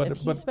course, but if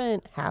he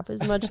spent half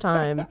as much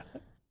time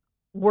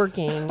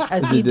working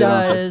as he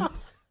does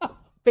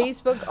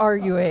Facebook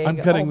arguing, I'm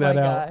cutting that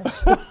out.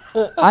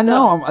 Gosh. I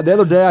know. The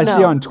other day I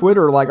see on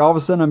Twitter, like all of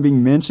a sudden I'm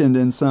being mentioned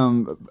in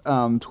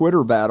some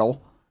Twitter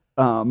battle.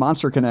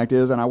 Monster Connect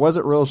is, and I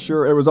wasn't real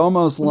sure. It was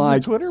almost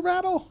like a Twitter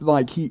battle.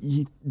 Like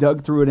he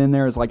dug through it in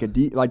there as like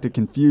like to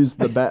confuse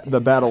the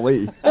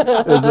battlee.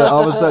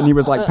 All of a sudden he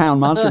was like pound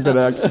Monster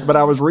Connect, but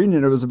I was reading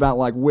it. It was about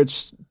like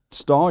which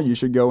stall you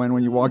should go in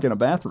when you walk in a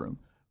bathroom.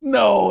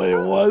 No, it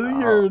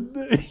wasn't.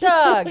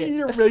 Doug.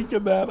 You're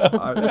making that up.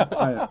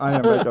 I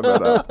am making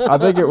that up. I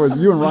think it was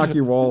you and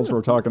Rocky Walls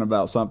were talking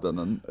about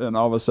something, and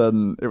all of a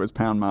sudden it was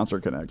Pound Monster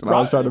Connect. And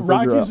I was trying to figure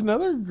Rocky's out.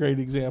 another great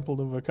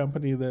example of a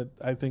company that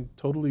I think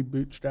totally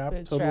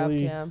bootstrapped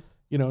totally, yeah.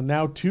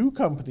 Now 2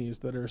 companies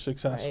that are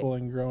successful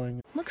and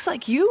growing. Looks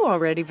like you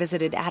already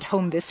visited At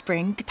Home this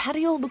spring. The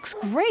patio looks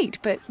great,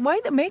 but why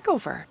the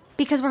makeover?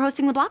 Because we're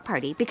hosting the block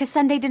party, because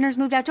Sunday dinner's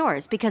moved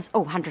outdoors, because,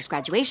 Hunter's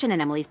graduation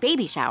and Emily's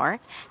baby shower,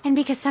 and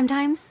because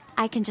sometimes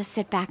I can just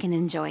sit back and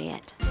enjoy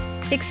it.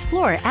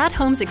 Explore At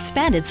Home's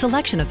expanded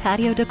selection of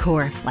patio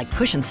decor, like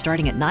cushions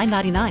starting at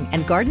 $9.99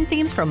 and garden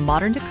themes from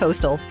modern to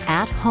coastal.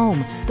 At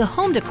Home, the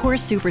home decor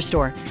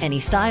superstore. Any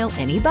style,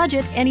 any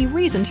budget, any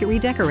reason to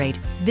redecorate.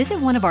 Visit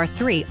one of our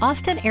 3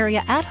 Austin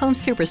area At Home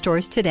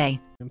superstores today.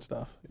 And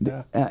stuff.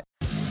 Yeah.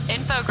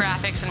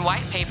 Infographics and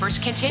white papers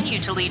continue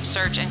to lead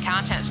search and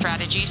content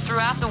strategies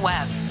throughout the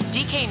web.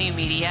 DK New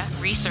Media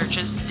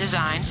researches,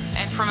 designs,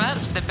 and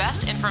promotes the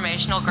best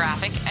informational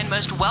graphic and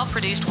most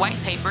well-produced white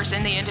papers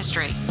in the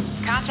industry.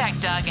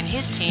 Contact Doug and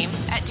his team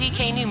at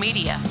DK New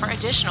Media for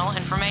additional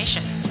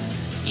information.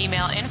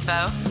 Email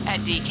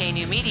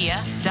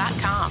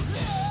info@dknewmedia.com.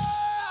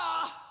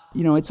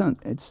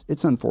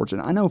 It's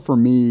unfortunate. I know for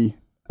me,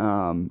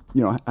 I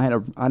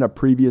had a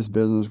previous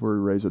business where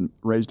we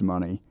raised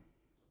money.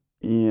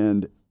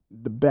 And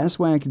the best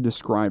way I could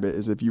describe it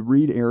is if you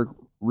read Eric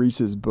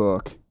Ries's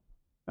book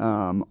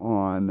on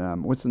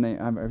what's the name?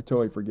 I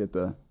totally forget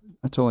the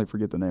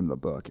name of the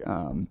book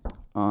on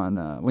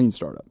Lean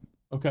Startup.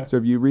 Okay. So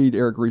if you read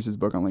Eric Ries's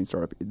book on Lean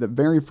Startup, the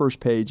very first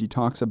page he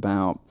talks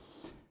about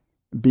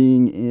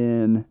being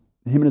in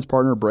him and his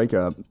partner break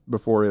up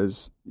before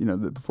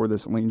before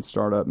this Lean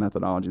Startup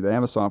methodology. They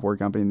have a software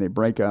company and they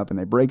break up in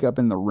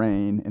the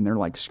rain and they're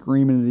like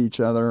screaming at each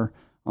other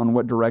on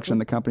what direction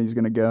the company's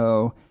going to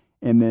go.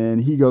 And then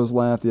he goes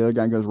left, the other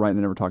guy goes right, and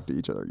they never talk to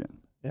each other again.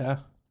 Yeah.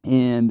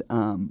 And,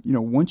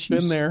 once you...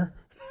 Been there.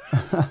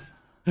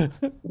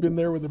 Been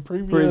there with the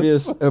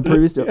previous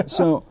deal.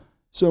 So,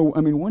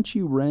 once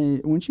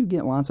you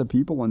get lots of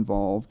people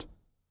involved,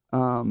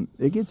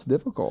 it gets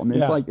difficult. I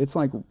mean,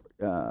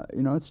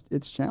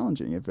 it's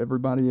challenging if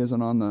everybody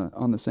isn't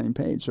on the same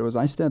page. So as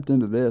I stepped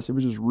into this, it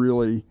was just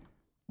really,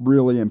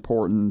 really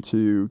important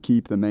to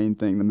keep the main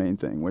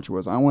thing, which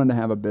was I wanted to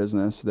have a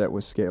business that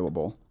was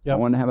scalable. Yep. I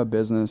wanted to have a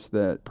business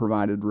that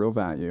provided real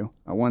value.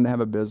 I wanted to have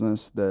a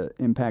business that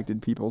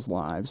impacted people's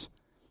lives.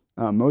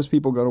 Most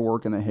people go to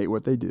work and they hate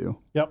what they do.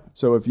 Yep.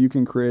 So if you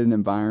can create an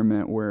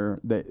environment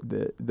where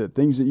the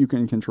things that you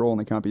can control in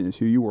the company is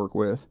who you work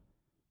with,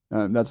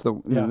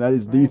 that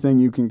is the thing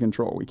you can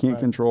control. We can't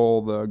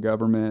control the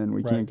government.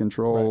 We can't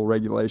control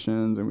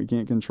regulations, and we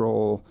can't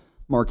control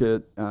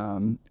market.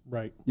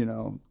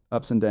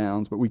 Ups and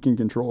downs, but we can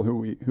control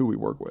who we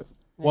work with.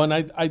 Well,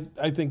 and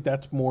I think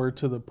that's more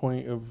to the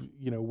point of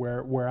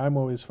where I'm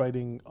always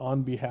fighting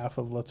on behalf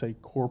of, let's say,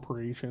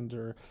 corporations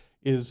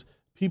is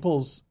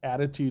people's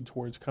attitude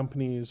towards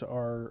companies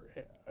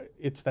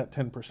it's that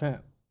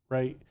 10%,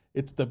 right?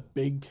 It's the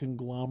big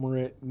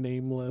conglomerate,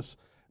 nameless,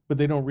 but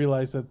they don't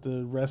realize that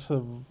the rest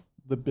of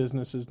the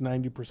business is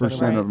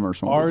 90% of them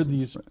are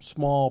these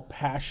small,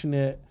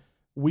 passionate.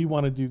 We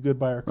want to do good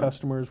by our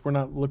customers. We're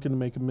not looking to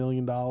make $1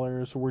 million.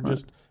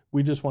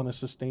 We just want to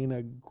sustain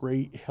a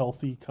great,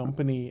 healthy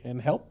company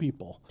and help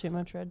people. Too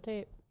much red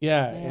tape.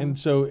 Yeah. And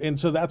so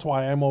that's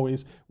why I'm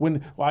always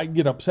I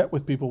get upset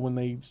with people when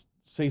they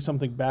say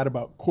something bad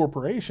about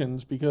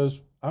corporations,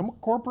 because I'm a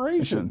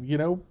corporation.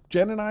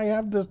 Jen and I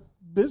have this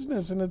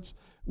business, and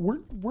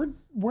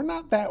we're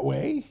not that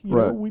way.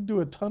 We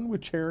do a ton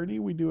with charity.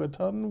 We do a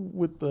ton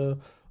with the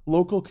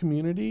local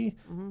community.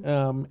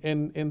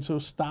 Mm-hmm. And so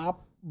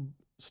stop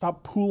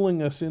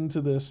pooling us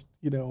into this,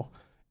 into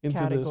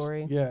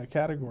category. This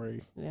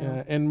category.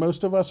 Yeah. And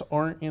most of us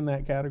aren't in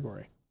that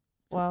category.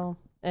 Well,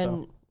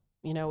 and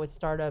with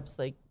startups,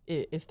 like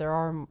if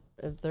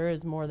there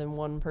is more than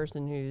one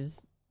person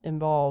who's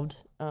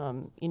involved,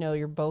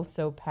 you're both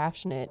so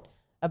passionate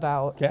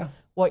about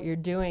what you're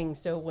doing.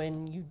 So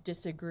when you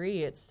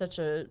disagree, it's such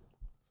a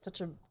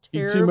terrible,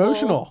 it's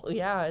emotional.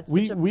 Yeah,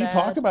 we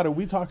talk about it.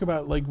 We talk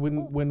about like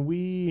when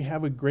we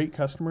have a great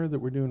customer that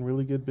we're doing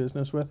really good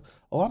business with.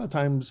 A lot of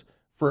times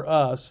for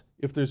us,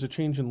 if there's a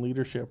change in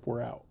leadership,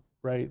 we're out.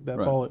 Right,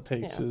 that's all it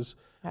takes is.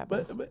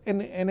 But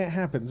and it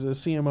happens. The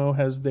CMO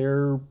has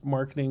their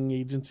marketing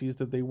agencies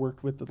that they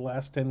worked with the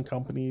last 10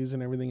 companies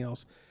and everything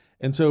else.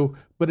 And so,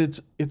 but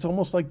it's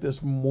almost like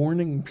this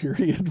mourning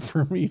period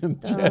for me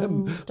and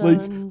Jen.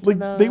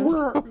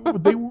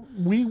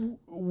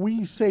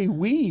 We say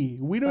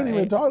we don't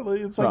even talk.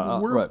 It's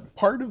like we're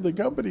part of the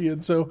company,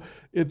 and so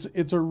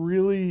it's a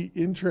really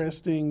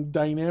interesting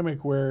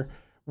dynamic where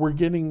we're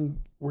getting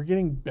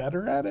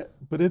better at it,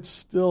 but it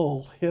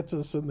still hits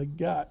us in the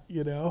gut,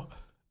 You're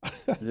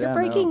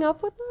breaking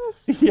up with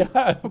us?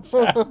 Yeah,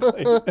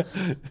 exactly.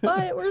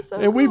 But we're so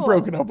and we've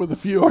broken up with a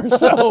few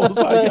ourselves,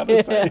 I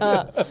gotta say.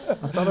 I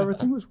thought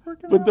everything was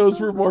working but out those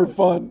were more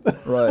fun.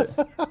 Right.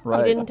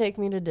 didn't take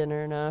me to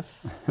dinner enough.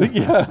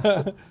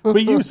 Yeah.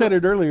 But you said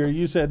it earlier.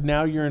 You said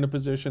now you're in a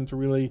position to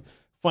really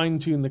fine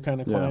tune the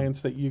kind of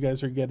clients that you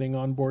guys are getting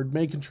on board,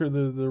 making sure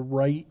they're the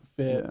right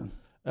fit. Yeah.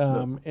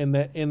 And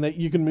that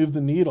you can move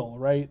the needle,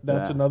 right?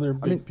 That's another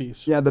big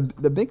piece. Yeah, the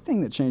big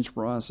thing that changed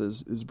for us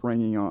is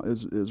bringing on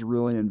is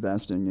really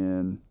investing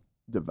in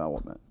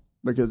development,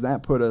 because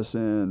that put us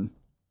in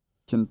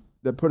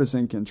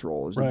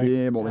control, is to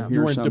be able to hear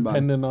you weren't somebody.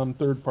 Dependent on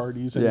third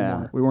parties anymore.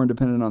 Yeah, we weren't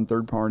dependent on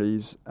third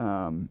parties.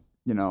 I'm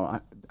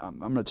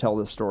going to tell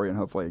this story, and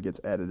hopefully it gets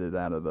edited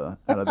out of the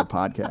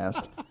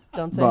podcast.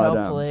 Don't say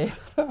hopefully.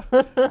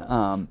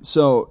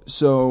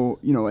 So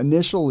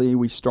initially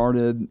we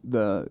started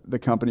the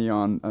company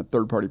on a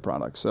third-party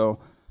product. So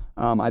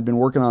I'd been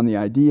working on the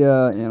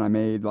idea, and I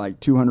made like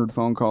 200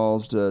 phone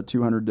calls to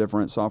 200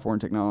 different software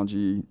and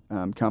technology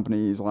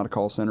companies, a lot of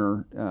call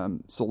center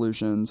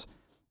solutions.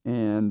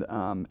 And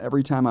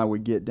every time I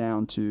would get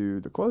down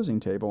to the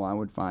closing table, I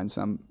would find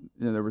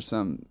there was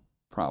some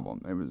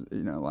problem. It was,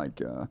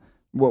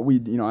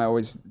 I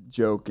always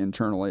joke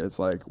internally, it's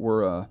like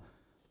we're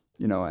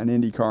an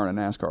Indy car and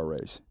a NASCAR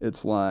race.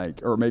 It's like,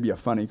 or maybe a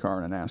funny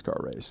car and a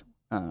NASCAR race,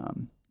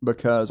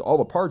 because all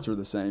the parts are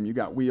the same. You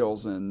got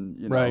wheels and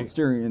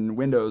steering and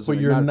windows, but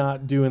you're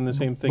not doing the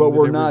same thing. But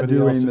we're not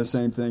doing the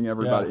same thing.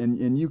 Everybody,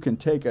 and you can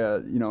take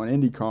an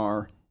Indy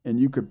car and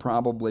you could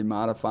probably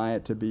modify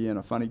it to be in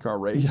a funny car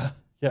race.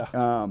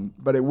 Yeah.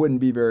 But it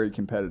wouldn't be very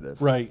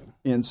competitive. Right.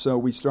 And so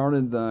we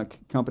started the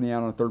company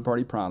out on a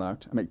third-party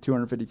product. I make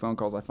 250 phone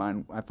calls. I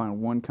find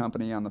one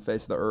company on the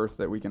face of the earth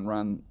that we can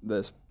run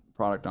this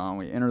product on.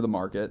 We enter the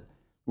market.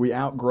 We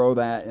outgrow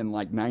that in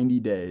like 90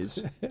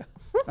 days.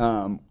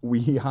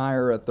 We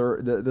hire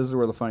this is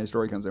where the funny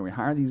story comes in. We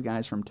hire these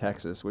guys from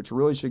Texas, which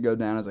really should go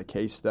down as a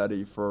case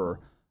study for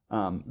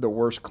the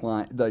worst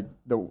client,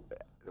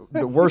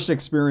 the worst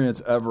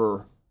experience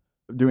ever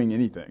doing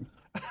anything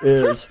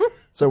is.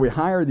 So we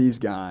hire these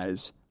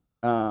guys.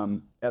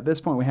 At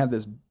this point, we have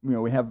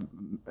we have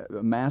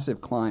a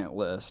massive client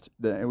list.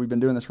 We've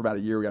been doing this for about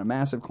a year. We got a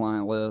massive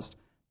client list.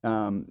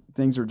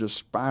 Things are just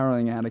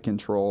spiraling out of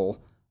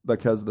control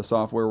because the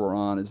software we're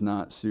on is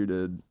not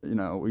suited.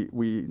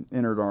 We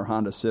entered our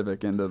Honda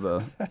Civic into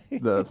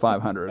the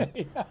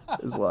 500.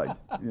 It's like,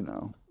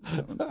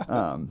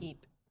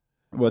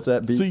 what's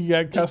that? So you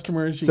got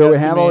customers. We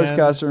have all these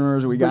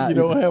customers. You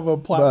don't have a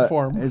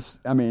platform.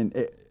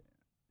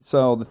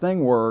 So the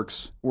thing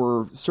works.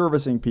 We're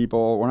servicing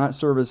people. We're not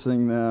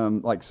servicing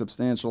them like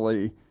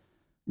substantially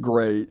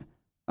great.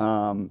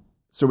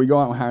 So we go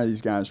out and hire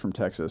these guys from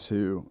Texas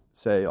who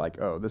say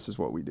like, "Oh, this is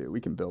what we do. We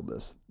can build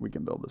this. We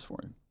can build this for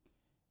you."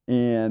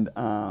 And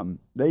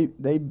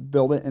they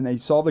build it, and they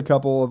solved a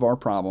couple of our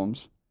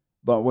problems.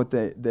 But what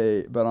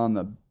but on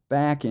the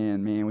back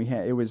end, man,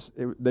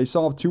 they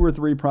solved 2 or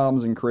 3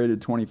 problems and created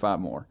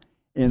 25 more.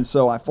 And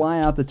so I fly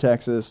out to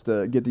Texas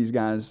to get these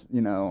guys,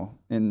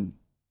 in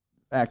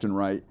acting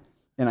right.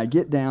 And I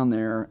get down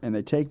there, and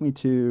they take me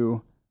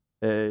to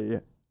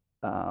a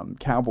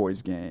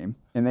Cowboys game,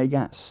 and they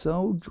got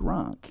so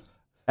drunk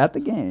at the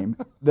game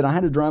that I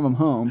had to drive them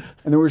home,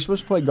 and they were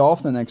supposed to play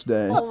golf the next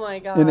day. Oh my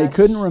gosh. And they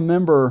couldn't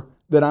remember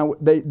that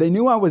they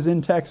knew I was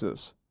in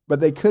Texas, but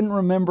they couldn't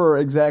remember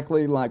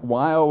exactly like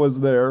why I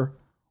was there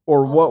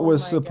or what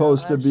was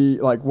supposed to be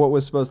like what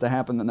was supposed to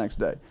happen the next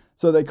day.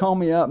 So they call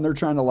me up, and they're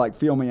trying to like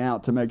feel me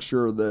out to make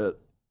sure that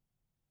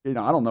I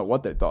don't know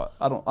what they thought.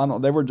 I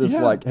don't. They were just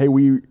like, hey,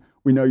 we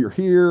know you're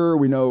here.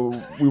 We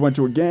know we went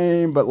to a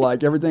game, but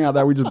like everything out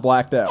there, we just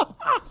blacked out,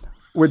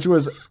 which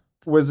was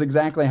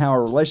exactly how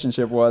our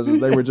relationship was.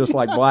 Is they would just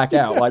like black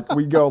out. Like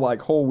we'd go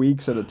like whole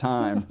weeks at a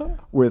time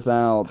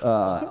without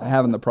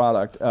having the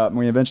product.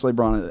 We eventually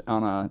brought it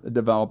on a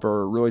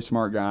developer, a really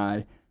smart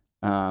guy.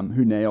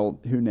 Who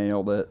nailed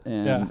it,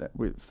 and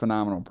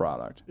phenomenal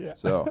product. Yeah.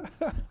 So,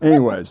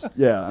 anyways,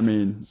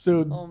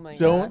 so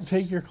don't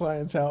take your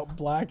clients out,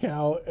 black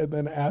out, and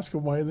then ask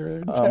them why they're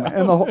in town.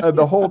 And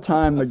the whole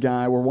time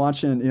we're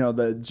watching,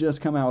 they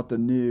just come out with the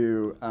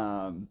new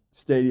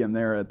stadium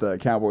there at the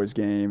Cowboys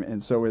game,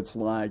 and so it's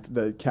like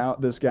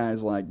this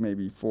guy's like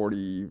maybe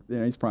 40,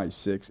 he's probably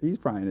he's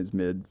probably in his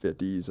mid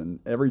 50s, and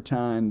every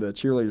time the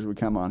cheerleaders would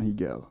come on, he'd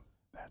go,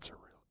 "That's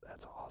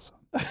awesome."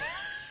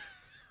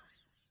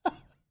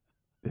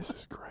 This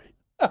is great.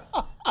 I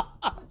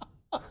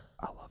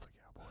love the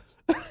Cowboys.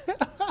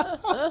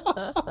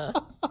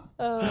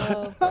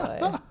 Oh, boy.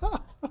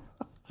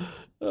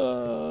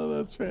 Oh,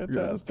 that's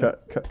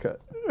fantastic. Cut.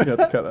 You have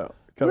to cut out.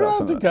 We don't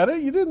have to cut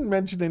it. You didn't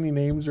mention any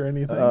names or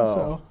anything.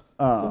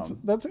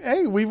 That's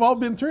hey, we've all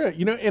been through it.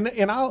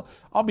 And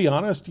I'll be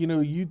honest,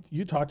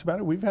 you talked about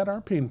it. We've had our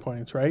pain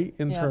points, right?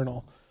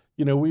 Internal.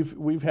 Yeah.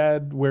 We've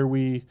had where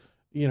we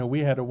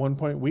had at one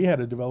point, we had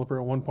a developer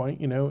at one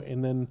point,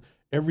 and then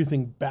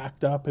everything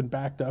backed up, and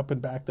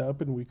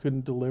we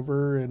couldn't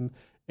deliver, and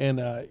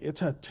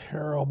it's a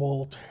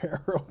terrible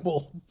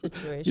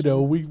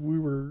situation. We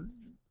were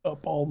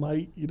up all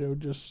night,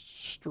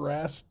 just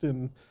stressed,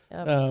 and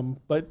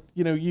but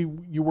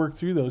you work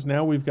through those.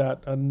 Now we've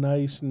got a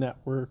nice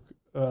network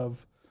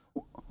of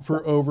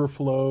for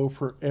overflow,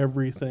 for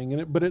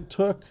everything. But it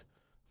took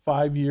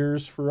 5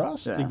 years for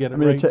us to get it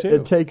right too.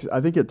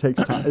 I think it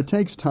takes time. It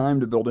takes time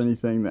to build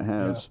anything that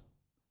has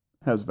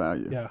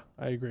value. Yeah,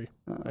 I agree.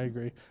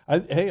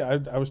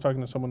 I was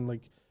talking to someone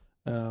like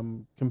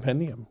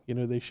Compendium.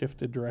 They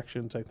shifted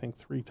directions, I think,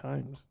 3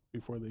 times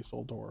before they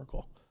sold to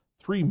Oracle.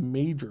 3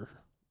 major,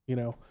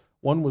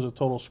 one was a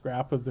total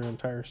scrap of their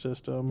entire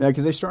system. Yeah,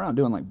 because they started out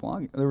doing like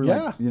blogging. They were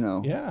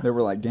they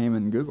were like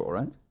gaming Google,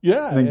 right?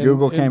 Yeah. And then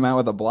Google came out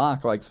with a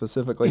block like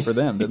specifically for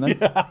them, didn't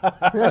they?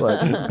 It's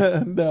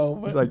like,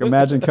 no. It's like,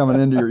 imagine coming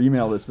into your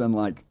email that's been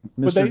like,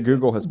 Mr.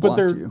 Google has blocked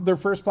you. But their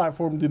first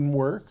platform didn't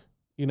work.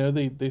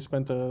 They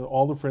spent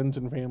all the friends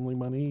and family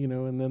money,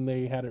 and then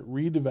they had it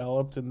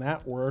redeveloped and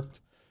that worked,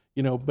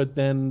 but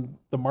then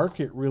the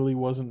market really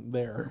wasn't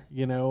there,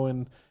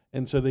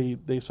 and so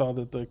they saw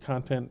that the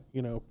content,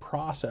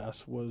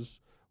 process was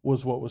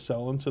what was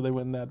selling. So they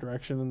went in that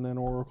direction, and then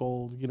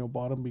Oracle,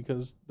 bought them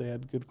because they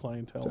had good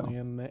clientele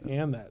and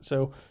that.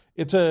 So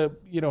it's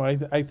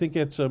I think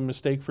it's a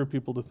mistake for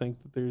people to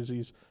think that there's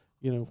these,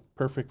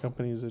 perfect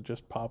companies that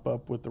just pop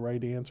up with the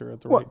right answer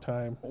at the right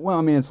time. Well,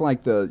 I mean, it's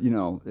like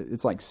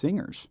it's like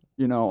singers,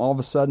 all of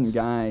a sudden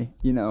guy,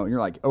 you're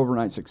like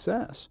overnight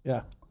success.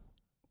 Yeah.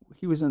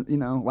 He was in,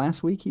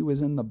 last week he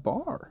was in the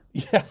bar.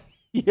 Yeah.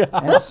 Yeah.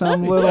 At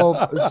some little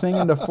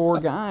singing to 4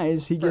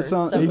 guys. He gets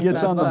on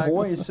The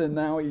Voice, and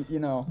now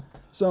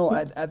so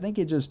I think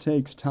it just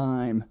takes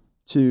time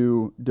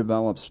to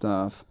develop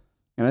stuff.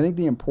 And I think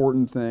the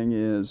important thing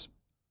is,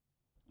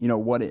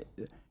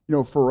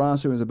 for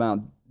us it was about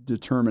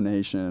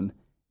determination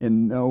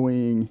and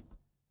knowing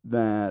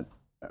that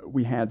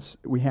we had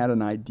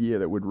an idea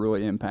that would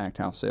really impact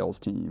how sales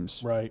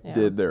teams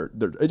did their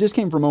it just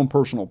came from own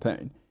personal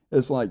pain.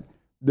 It's like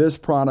this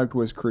product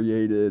was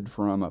created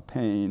from a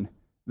pain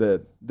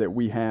that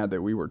we had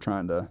that we were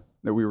trying to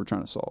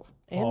solve.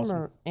 And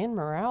awesome. And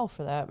morale,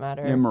 for that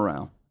matter. And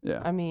morale,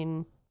 yeah. I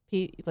mean,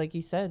 like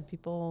you said,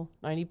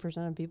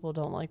 90% of people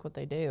don't like what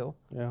they do.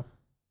 Yeah.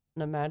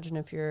 And imagine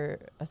if you're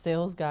a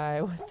sales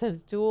guy with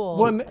this tool.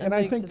 Well, and it I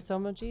makes think it so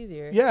much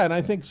easier. Yeah, and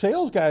I think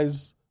sales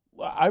guys,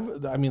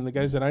 the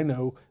guys that I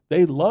know,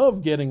 they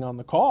love getting on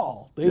the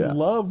call. They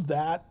love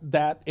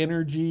that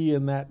energy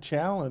and that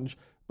challenge.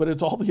 But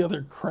it's all the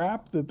other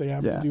crap that they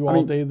have to do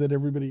all day that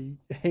everybody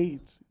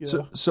hates.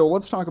 So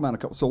let's talk about a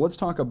couple. So let's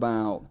talk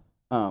about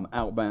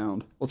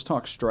outbound. Let's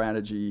talk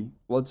strategy.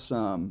 Let's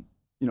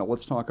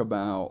talk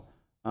about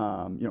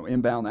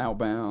inbound,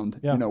 outbound.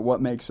 Yeah.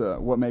 What makes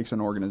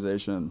an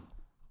organization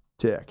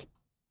tick.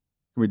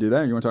 Can we do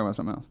that? Or you want to talk about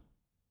something else?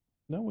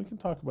 No, we can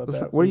talk about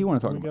that. What do you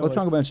want to talk about? Let's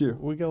talk about you.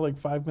 We got like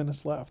 5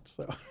 minutes left,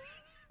 so.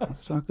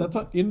 Let's talk that's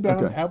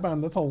inbound,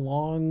 outbound. That's a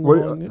long.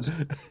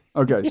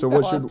 Okay, so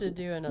we'll have to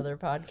do another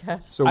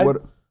podcast. So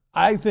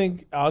I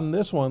think on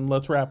this one,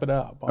 let's wrap it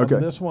up. On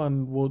this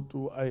one,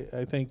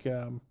 I think,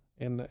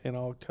 and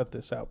I'll cut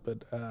this out,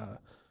 but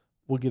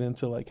we'll get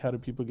into like how do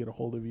people get a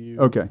hold of you?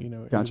 Okay,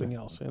 everything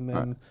else,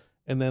 and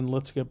then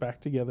let's get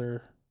back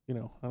together. I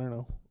don't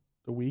know,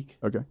 a week.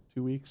 Okay,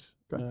 2 weeks.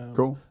 Okay,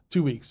 cool.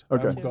 2 weeks.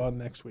 Okay, I'm gone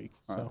next week.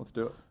 All right, let's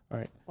do it. All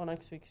right. Well,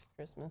 next week's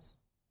Christmas.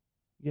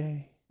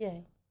 Yay!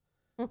 Yay!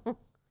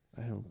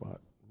 I haven't bought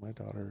my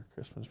daughter a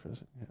Christmas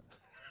present yet.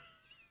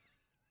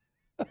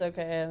 It's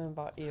okay. I haven't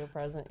bought you a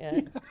present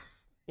yet.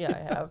 Yeah,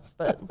 I have,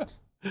 but.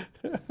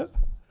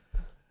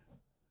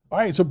 All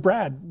right, so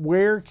Brad,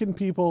 where can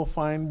people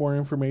find more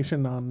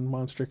information on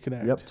Monster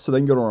Connect? Yep, so they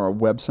can go to our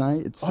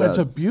website. It's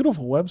a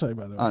beautiful website,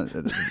 by the way.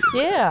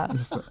 Yeah,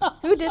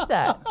 who did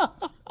that?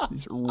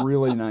 These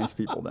really nice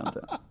people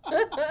downtown.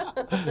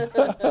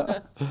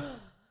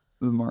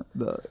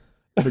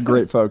 The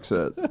great folks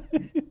at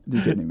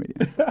DK New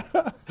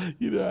Media.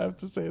 You don't have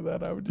to say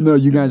that. I would. No,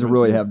 you guys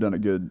really have done a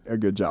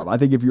good job. I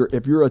think if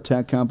you're a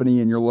tech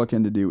company and you're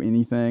looking to do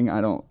anything,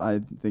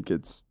 I think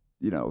it's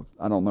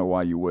I don't know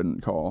why you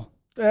wouldn't call.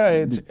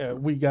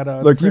 We got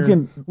a look.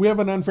 We have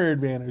an unfair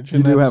advantage.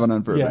 You do have an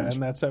unfair advantage. Yeah,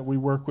 and that's that we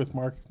work with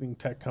marketing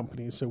tech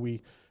companies, so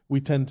we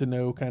tend to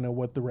know kind of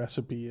what the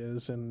recipe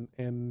is and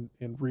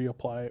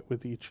reapply it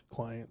with each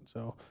client.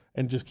 So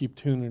and just keep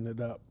tuning it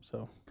up.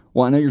 So.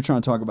 Well, I know you're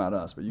trying to talk about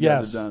us, but you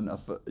guys have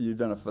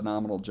done a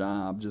phenomenal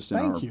job just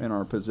in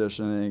our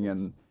positioning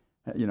and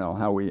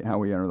how we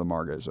enter the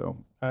market. So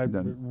I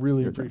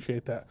really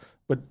appreciate that.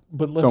 But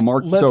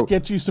let's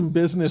get you some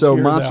business. So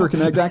here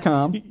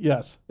monsterconnect.com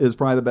yes is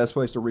probably the best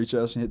place to reach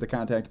us and hit the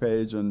contact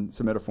page and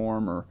submit a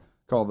form or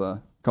call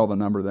the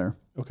number there.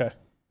 Okay.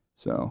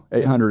 So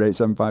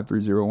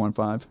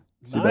 800-875-3015.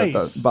 See that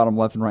the bottom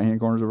left and right hand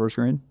corners of our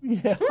screen?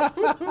 Yeah.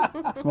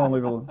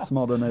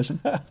 small donation.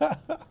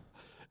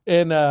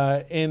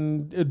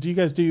 And do you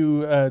guys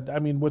do?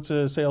 What's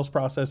a sales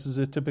process? Is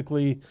it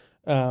typically,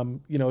 a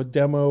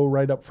demo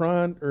right up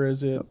front, or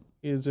is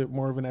it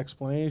more of an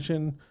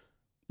explanation?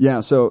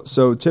 Yeah.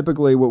 So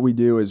typically, what we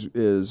do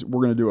is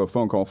we're going to do a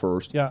phone call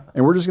first. Yeah.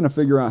 And we're just going to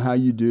figure out how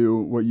you do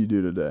what you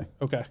do today.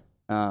 Okay.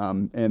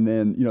 And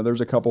then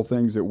there's a couple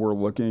things that we're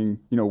looking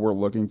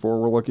for.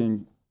 We're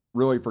looking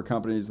really for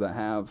companies that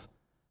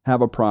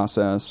have a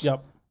process.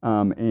 Yep.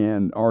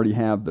 and already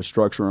have the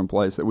structure in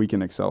place that we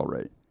can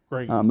accelerate.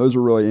 Great. Those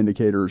are really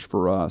indicators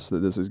for us that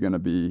this is going to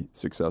be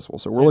successful.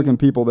 So we're looking at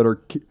people that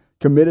are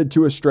committed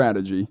to a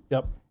strategy.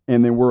 Yep.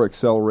 And then we're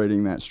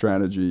accelerating that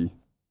strategy.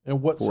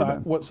 And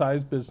what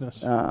size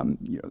business?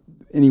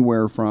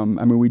 Anywhere from,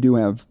 we do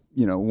have,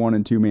 1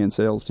 and 2 man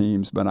sales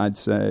teams, but I'd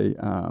say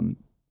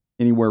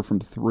anywhere from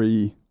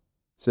 3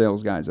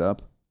 sales guys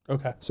up.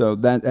 Okay. So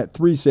that at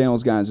 3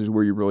 sales guys is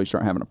where you really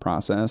start having a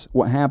process.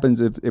 What happens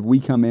if we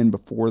come in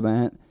before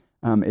that,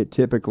 it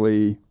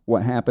typically,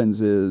 what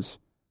happens is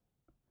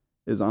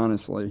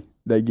honestly,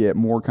 they get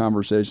more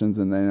conversations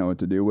than they know what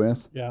to do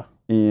with. Yeah.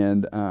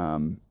 And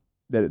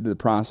that the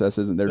process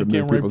isn't there to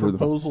move people through the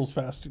proposals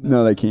fast enough.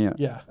 No, they can't.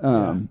 Yeah.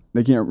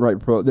 They can't write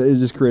it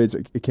just creates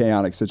a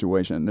chaotic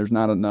situation. There's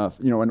not enough,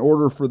 in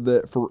order for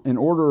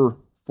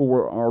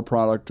our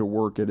product to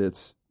work at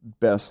its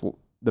best,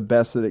 the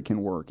best that it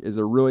can work, is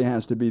there really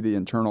has to be the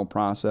internal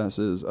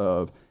processes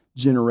of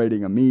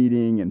generating a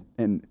meeting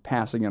and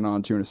passing it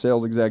on to a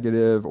sales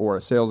executive, or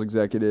a sales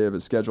executive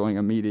is scheduling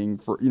a meeting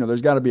for,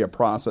 there's got to be a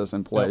process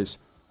in place,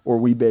 or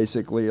we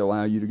basically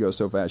allow you to go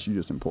so fast you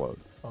just implode.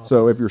 Awesome.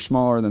 So if you're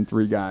smaller than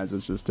 3 guys,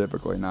 it's just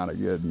typically not a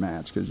good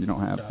match because you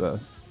don't have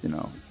the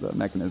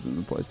mechanisms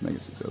in place to make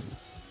it successful.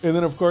 And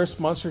then, of course,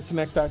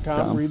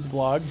 monsterconnect.com, read the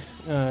blog.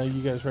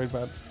 You guys write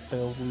about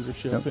sales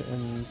leadership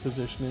and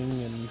positioning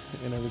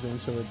and everything,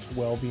 so it's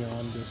well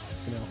beyond just,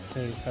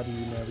 hey, how do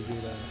you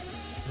navigate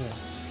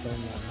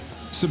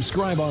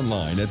Subscribe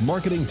online at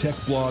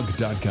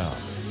marketingtechblog.com.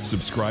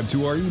 Subscribe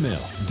to our email,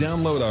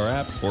 download our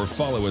app, or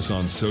follow us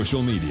on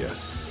social media.